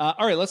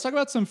 All right, let's talk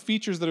about some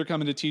features that are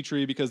coming to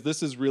Teachery because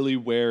this is really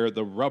where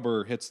the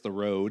rubber hits the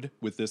road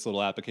with this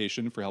little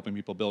application for helping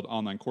people build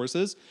online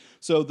courses.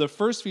 So the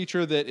first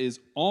feature that is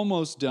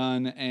almost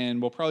done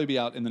and will probably be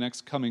out in the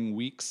next coming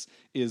weeks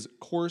is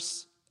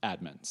course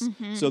admins.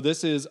 So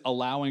this is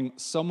allowing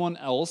someone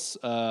else,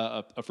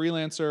 a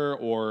freelancer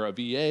or a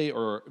VA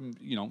or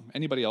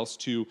anybody else,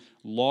 to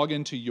log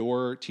into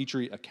your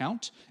Teachery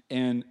account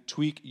and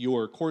tweak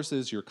your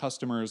courses, your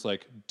customers,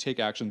 like take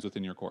actions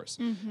within your course.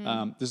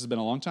 This has been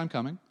a long time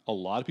coming. A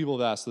lot of people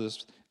have asked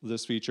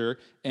this feature,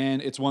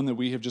 and it's one that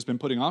we have just been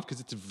putting off because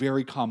it's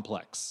very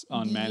complex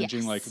on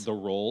managing like the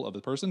role of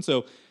the person.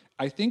 So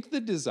I think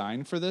the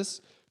design for this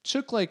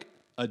took like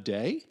a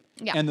day,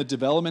 and the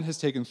development has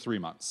taken 3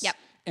 months.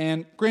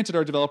 And granted,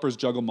 our developers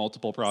juggle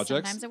multiple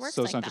projects. Sometimes it works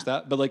so it's not just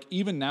that. But like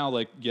even now,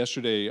 like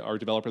yesterday, our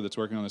developer that's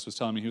working on this was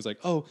telling me, he was like,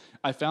 oh,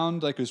 I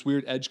found like this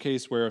weird edge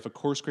case where if a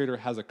course creator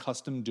has a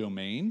custom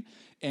domain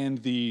and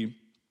the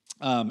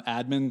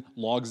admin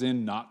logs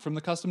in not from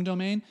the custom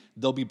domain,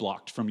 they'll be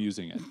blocked from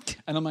using it.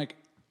 And I'm like,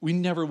 we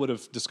never would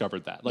have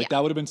discovered that. Like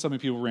that would have been something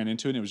people ran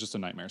into and it was just a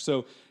nightmare.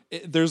 So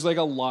there's like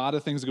a lot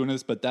of things going into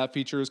this, but that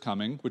feature is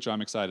coming, which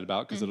I'm excited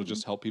about because it'll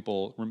just help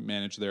people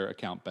manage their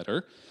account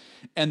better.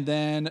 And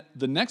then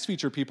the next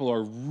feature people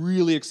are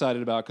really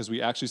excited about, because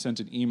we actually sent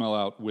an email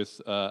out with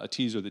a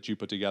teaser that you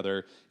put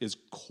together, is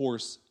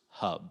Course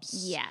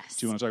Hubs. Yes.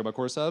 Do you want to talk about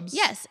Course Hubs?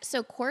 Yes.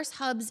 So Course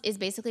Hubs is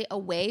basically a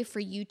way for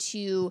you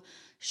to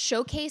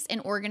showcase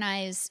and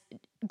organize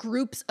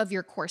groups of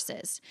your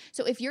courses.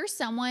 So if you're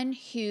someone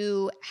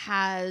who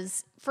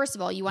has, first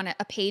of all, you want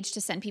a page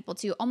to send people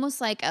to, almost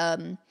like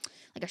a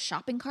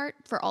shopping cart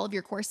for all of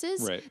your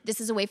courses. Right.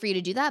 This is a way for you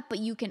to do that, but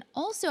you can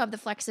also have the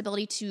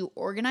flexibility to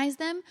organize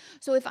them.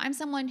 So if I'm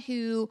someone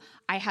who,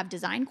 I have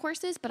design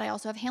courses, but I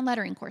also have hand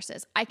lettering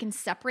courses, I can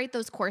separate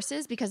those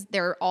courses because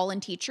they're all in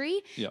Teachery,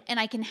 and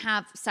I can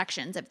have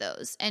sections of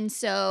those. And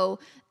so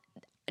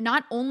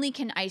not only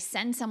can I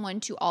send someone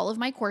to all of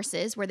my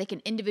courses where they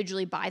can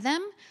individually buy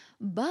them,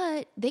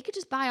 but they could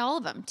just buy all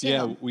of them too.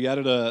 Yeah, we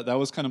added that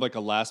was kind of like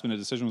a last minute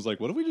decision, was like,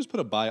 what if we just put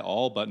a buy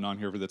all button on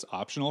here that's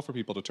optional for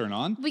people to turn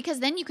on? Because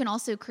then you can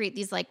also create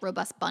these like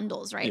robust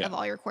bundles, right, of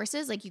all your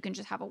courses. Like you can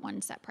just have a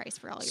one set price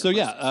for all your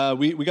courses. So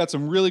we got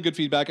some really good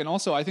feedback. And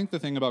also I think the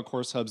thing about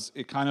Course Hubs,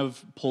 it kind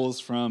of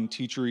pulls from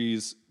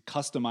Teachery's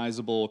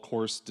customizable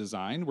course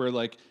design, where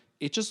like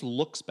it just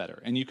looks better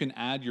and you can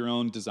add your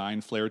own design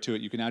flair to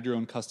it. You can add your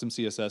own custom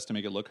CSS to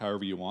make it look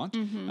however you want.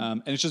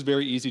 And it's just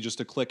very easy just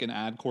to click and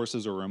add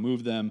courses or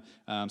remove them.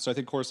 So I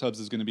think Course Hubs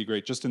is going to be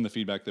great, just in the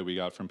feedback that we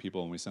got from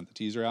people when we sent the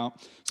teaser out.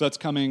 So that's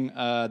coming.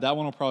 That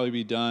one will probably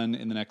be done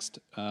in the next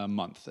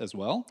month as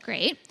well.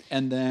 Great.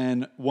 And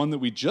then one that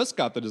we just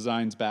got the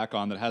designs back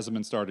on that hasn't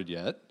been started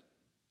yet.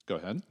 Go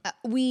ahead.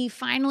 We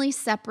finally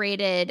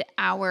separated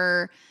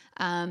our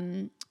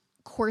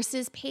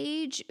courses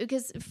page,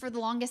 because for the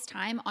longest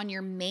time on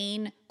your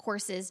main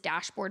courses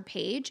dashboard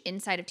page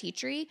inside of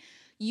Teachery,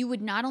 you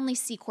would not only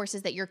see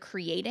courses that you're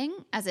creating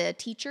as a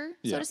teacher,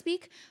 so to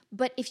speak,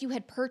 but if you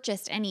had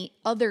purchased any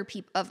other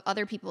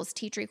people's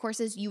Teachery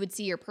courses, you would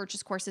see your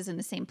purchase courses in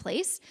the same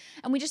place.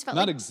 And we just felt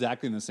not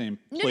exactly in the same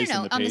place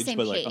in the page, on the same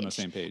but page. like on the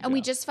same page. And we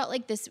just felt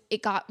like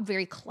it got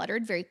very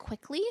cluttered very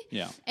quickly.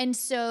 Yeah. And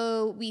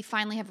so we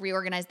finally have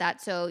reorganized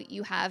that. So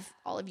you have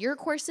all of your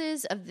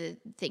courses of the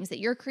things that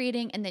you're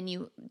creating, and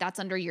then that's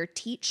under your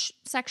teach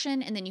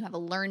section, and then you have a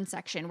learn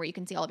section where you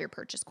can see all of your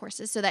purchase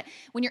courses, so that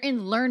when you're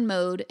in learn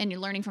mode and you're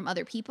learning from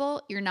other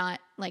people, you're not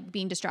like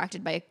being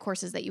distracted by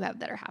courses that you have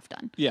that are half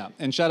done. Yeah,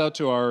 and shout out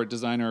to our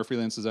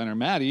freelance designer,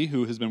 Maddie,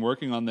 who has been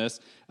working on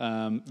this.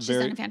 She's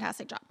done a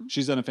fantastic job.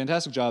 She's done a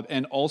fantastic job.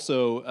 And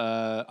also,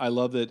 I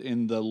love that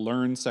in the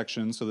Learn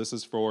section, so this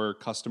is for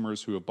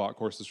customers who have bought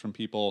courses from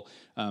people,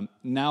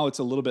 now it's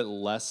a little bit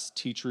less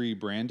Teachery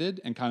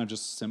branded and kind of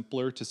just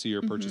simpler to see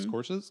your purchase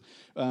courses.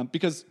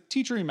 Because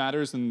Teachery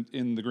matters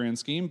in the grand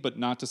scheme, but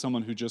not to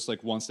someone who just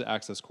like wants to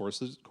access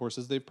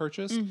courses they've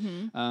purchased.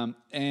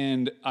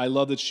 And I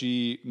love that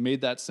she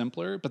made that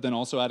simpler, but then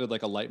also added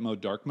like a light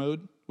mode, dark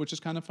mode, which is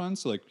kind of fun.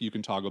 So like you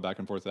can toggle back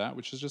and forth that,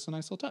 which is just a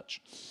nice little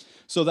touch.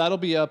 So that'll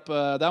be up.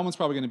 That one's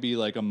probably going to be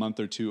like a month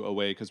or two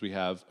away because we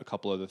have a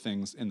couple other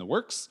things in the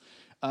works.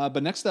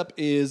 But next up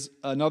is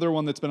another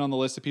one that's been on the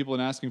list of people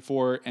and asking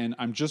for, and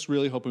I'm just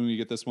really hoping we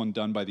get this one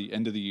done by the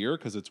end of the year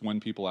because it's when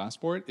people ask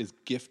for it, is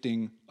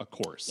gifting a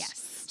course.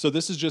 Yes. So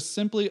this is just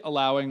simply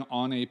allowing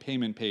on a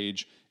payment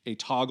page a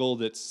toggle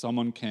that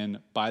someone can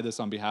buy this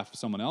on behalf of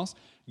someone else.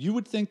 You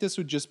would think this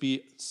would just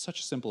be such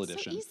a simple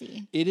addition. So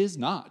easy. It is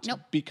not. Nope.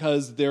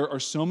 Because there are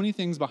so many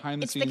things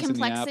behind the scenes in the app. It's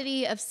the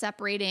complexity of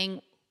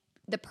separating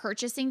the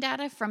purchasing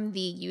data from the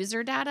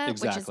user data,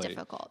 which is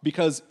difficult.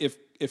 Because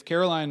if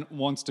Caroline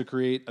wants to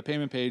create a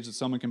payment page that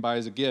someone can buy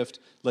as a gift,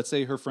 let's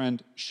say her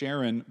friend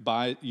Sharon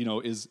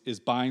is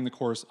buying the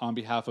course on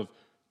behalf of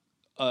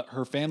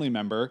her family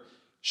member,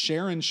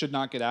 Sharon should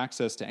not get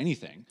access to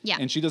anything. Yeah.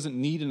 And she doesn't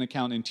need an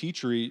account in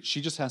Teachery.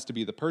 She just has to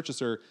be the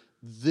purchaser.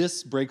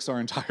 This breaks our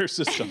entire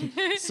system.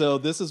 So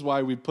this is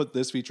why we put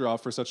this feature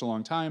off for such a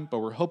long time, but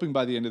we're hoping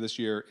by the end of this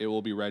year, it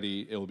will be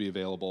ready, it will be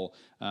available,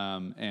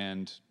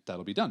 and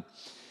that'll be done.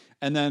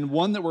 And then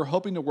one that we're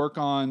hoping to work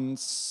on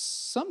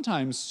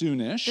sometime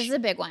soonish. This is a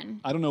big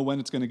one. I don't know when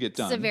it's going to get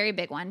done. It's a very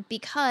big one,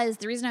 because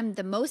the reason I'm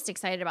the most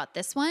excited about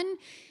this one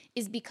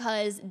is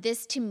because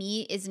this to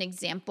me is an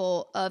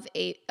example of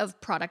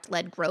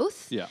product-led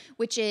growth,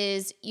 which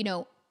is,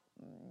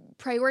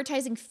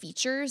 prioritizing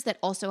features that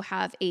also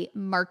have a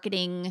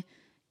marketing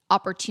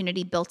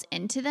opportunity built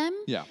into them.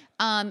 Yeah.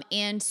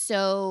 And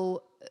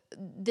so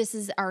this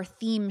is our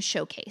theme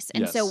showcase.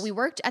 And so we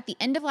worked at the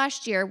end of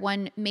last year,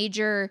 one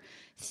major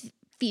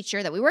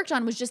feature that we worked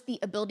on was just the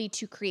ability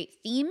to create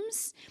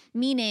themes,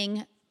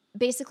 meaning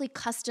basically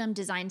custom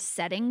design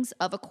settings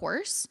of a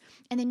course.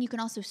 And then you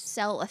can also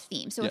sell a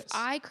theme. So if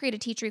I create a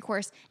Teachery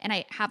course and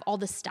I have all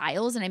the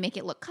styles and I make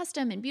it look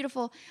custom and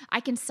beautiful,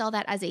 I can sell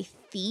that as a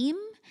theme.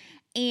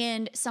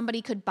 And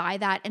somebody could buy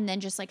that and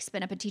then just like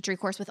spin up a Teachery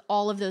course with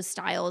all of those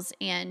styles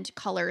and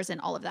colors and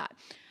all of that.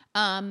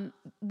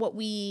 What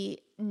we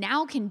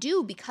now can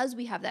do, because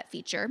we have that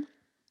feature,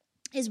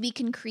 is we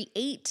can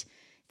create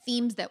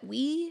themes that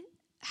we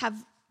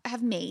have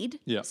made.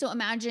 Yeah. So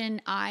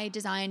imagine I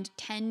designed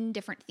 10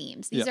 different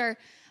themes. These are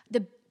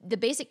the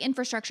basic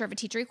infrastructure of a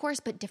Teachery course,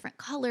 but different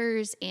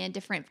colors and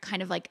different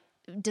kind of like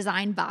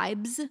design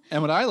vibes.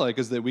 And what I like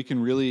is that we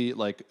can really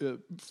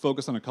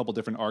focus on a couple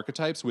different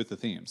archetypes with the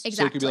themes. Exactly.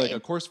 So it could be like a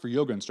course for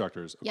yoga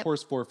instructors, a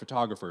course for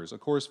photographers, a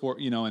course for,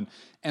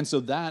 and so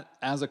that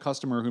as a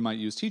customer who might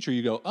use Teachery,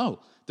 you go, oh,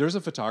 there's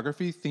a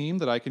photography theme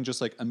that I can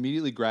just like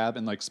immediately grab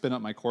and like spin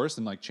up my course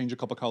and like change a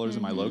couple colors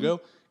in my logo.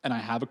 And I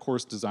have a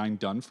course design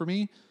done for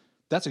me.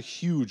 That's a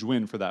huge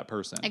win for that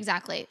person.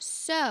 Exactly.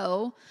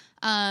 So,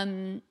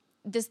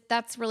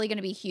 that's really going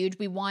to be huge.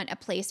 We want a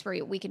place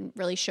where we can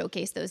really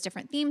showcase those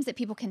different themes that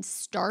people can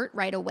start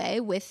right away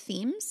with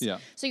themes. Yeah.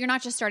 So you're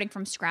not just starting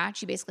from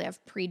scratch. You basically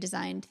have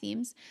pre-designed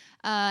themes.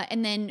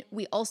 And then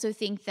we also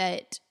think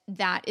that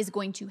is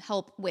going to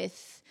help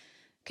with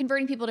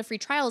converting people to free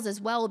trials as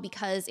well,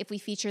 because if we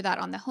feature that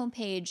on the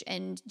homepage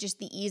and just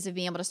the ease of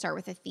being able to start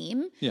with a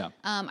theme,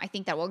 I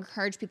think that will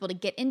encourage people to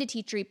get into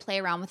Teachery, play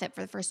around with it for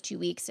the first 2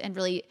 weeks, and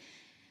really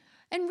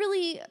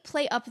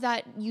play up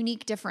that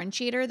unique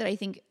differentiator that I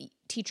think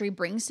Teachery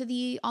brings to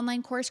the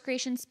online course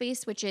creation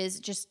space, which is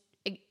just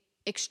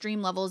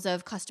extreme levels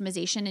of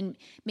customization and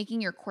making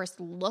your course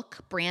look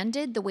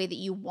branded the way that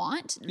you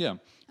want.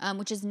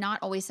 Which is not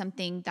always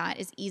something that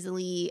is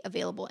easily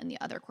available in the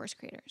other course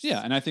creators.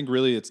 Yeah, and I think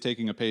really it's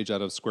taking a page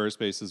out of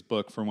Squarespace's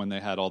book from when they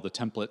had all the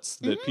templates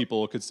that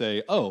people could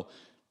say, oh,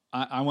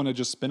 I want to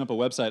just spin up a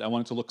website. I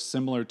want it to look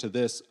similar to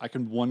this. I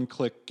can one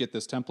click get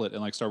this template and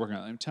like start working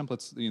on it. And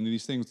templates,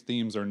 these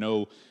themes are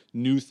no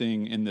new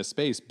thing in this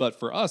space, but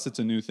for us, it's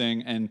a new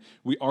thing. And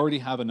we already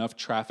have enough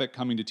traffic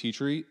coming to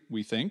Teachery,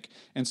 we think.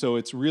 And so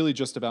it's really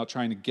just about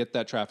trying to get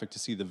that traffic to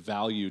see the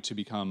value to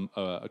become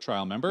a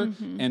trial member.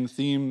 And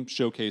Theme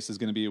Showcase is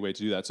going to be a way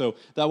to do that. So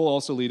that will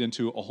also lead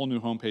into a whole new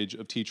homepage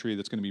of Teachery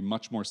that's going to be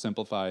much more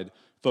simplified,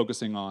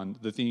 focusing on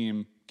the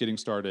theme, getting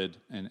started,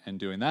 and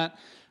doing that.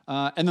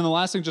 And then the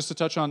last thing just to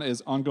touch on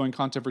is ongoing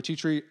content for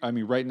Teachery. I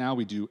mean, right now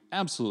we do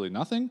absolutely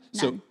nothing.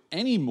 So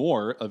any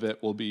more of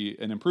it will be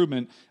an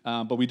improvement,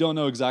 but we don't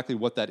know exactly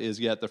what that is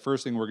yet. The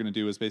first thing we're going to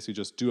do is basically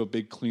just do a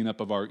big cleanup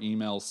of our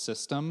email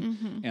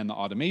system and the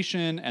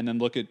automation, and then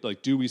look at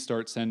do we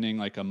start sending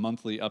like a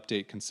monthly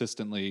update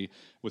consistently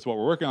with what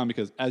we're working on?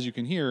 Because as you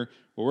can hear,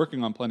 we're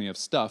working on plenty of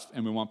stuff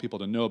and we want people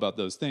to know about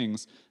those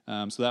things.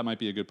 So that might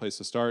be a good place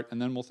to start.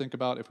 And then we'll think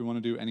about if we want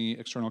to do any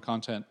external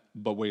content,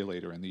 but way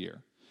later in the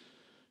year.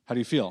 How do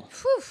you feel?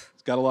 Whew.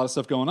 It's got a lot of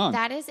stuff going on.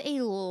 That is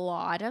a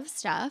lot of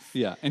stuff.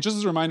 Yeah. And just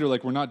as a reminder,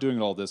 we're not doing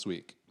it all this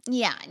week.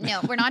 Yeah.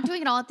 No, we're not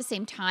doing it all at the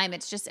same time.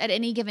 It's just at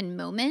any given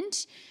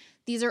moment.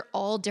 These are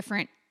all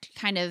different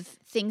kind of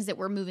things that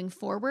we're moving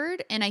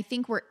forward. And I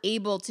think we're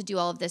able to do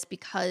all of this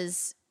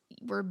because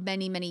we're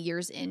many, many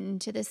years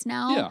into this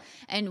now. Yeah.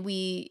 And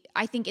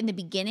I think in the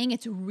beginning,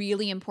 it's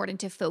really important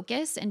to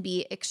focus and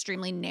be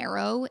extremely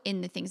narrow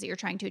in the things that you're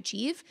trying to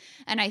achieve.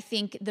 And I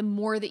think the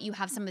more that you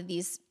have some of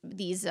these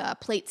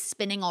plates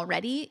spinning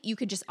already, you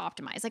could just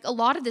optimize. Like a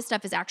lot of this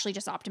stuff is actually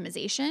just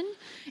optimization.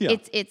 Yeah.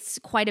 It's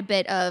quite a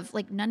bit of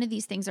none of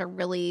these things are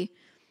really,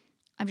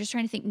 I'm just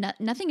trying to think.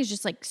 Nothing is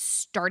just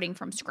starting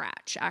from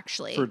scratch,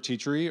 actually. For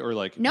Teachery or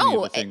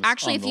no,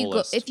 actually,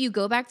 if you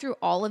go back through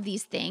all of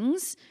these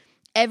things,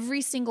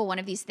 every single one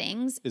of these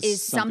things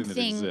is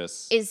something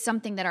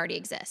that already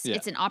exists. Yeah.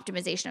 It's an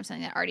optimization of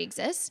something that already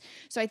exists.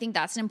 So I think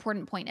that's an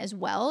important point as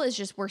well, is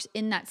just we're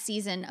in that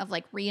season of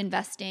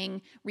reinvesting,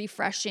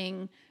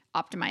 refreshing,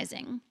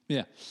 optimizing.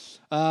 Yeah.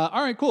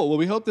 All right, cool. Well,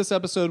 we hope this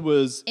episode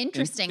was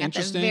interesting at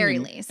the very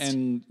least.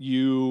 And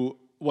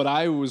what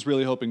I was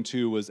really hoping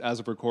too was, as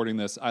of recording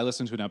this, I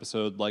listened to an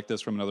episode like this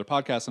from another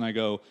podcast and I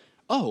go,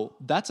 oh,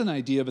 that's an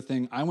idea of a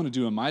thing I want to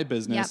do in my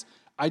business. Yep.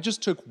 I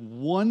just took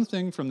one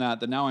thing from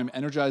that now I'm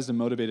energized and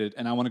motivated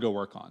and I want to go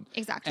work on.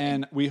 Exactly.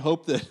 And we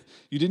hope that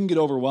you didn't get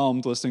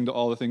overwhelmed listening to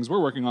all the things we're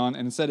working on,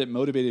 and instead it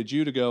motivated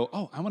you to go,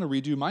 oh, I want to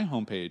redo my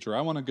homepage, or I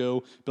want to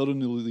go build a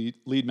new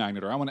lead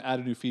magnet, or I want to add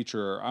a new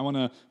feature, or I want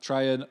to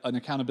try an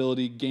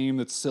accountability game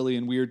that's silly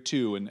and weird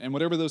too. And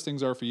whatever those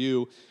things are for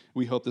you,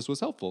 we hope this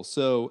was helpful.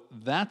 So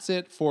that's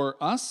it for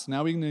us.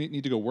 Now we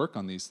need to go work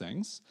on these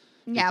things.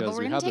 Yeah, but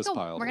we're gonna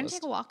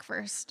take a walk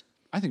first.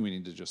 I think we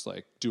need to just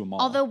like do them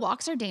all. Although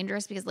walks are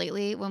dangerous because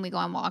lately when we go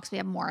on walks, we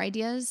have more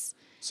ideas.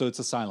 So it's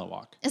a silent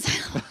walk.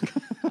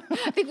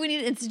 I think we need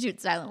to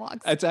institute silent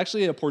walks. It's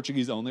actually a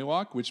Portuguese only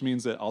walk, which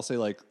means that I'll say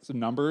like some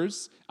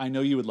numbers. I know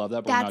you would love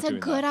that, but we're not doing that.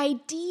 That's a good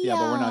idea. Yeah,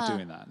 but we're not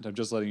doing that. I'm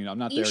just letting you know. I'm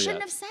not there yet. You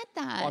shouldn't have said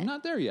that. Well, I'm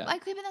not there yet.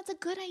 Okay, but that's a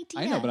good idea.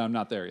 I know, but I'm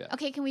not there yet.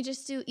 Okay, can we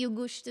just do eu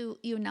gosto,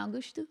 eu não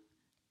gosto?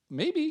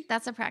 Maybe.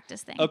 That's a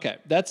practice thing. Okay,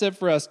 that's it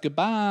for us.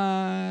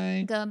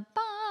 Goodbye.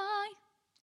 Goodbye.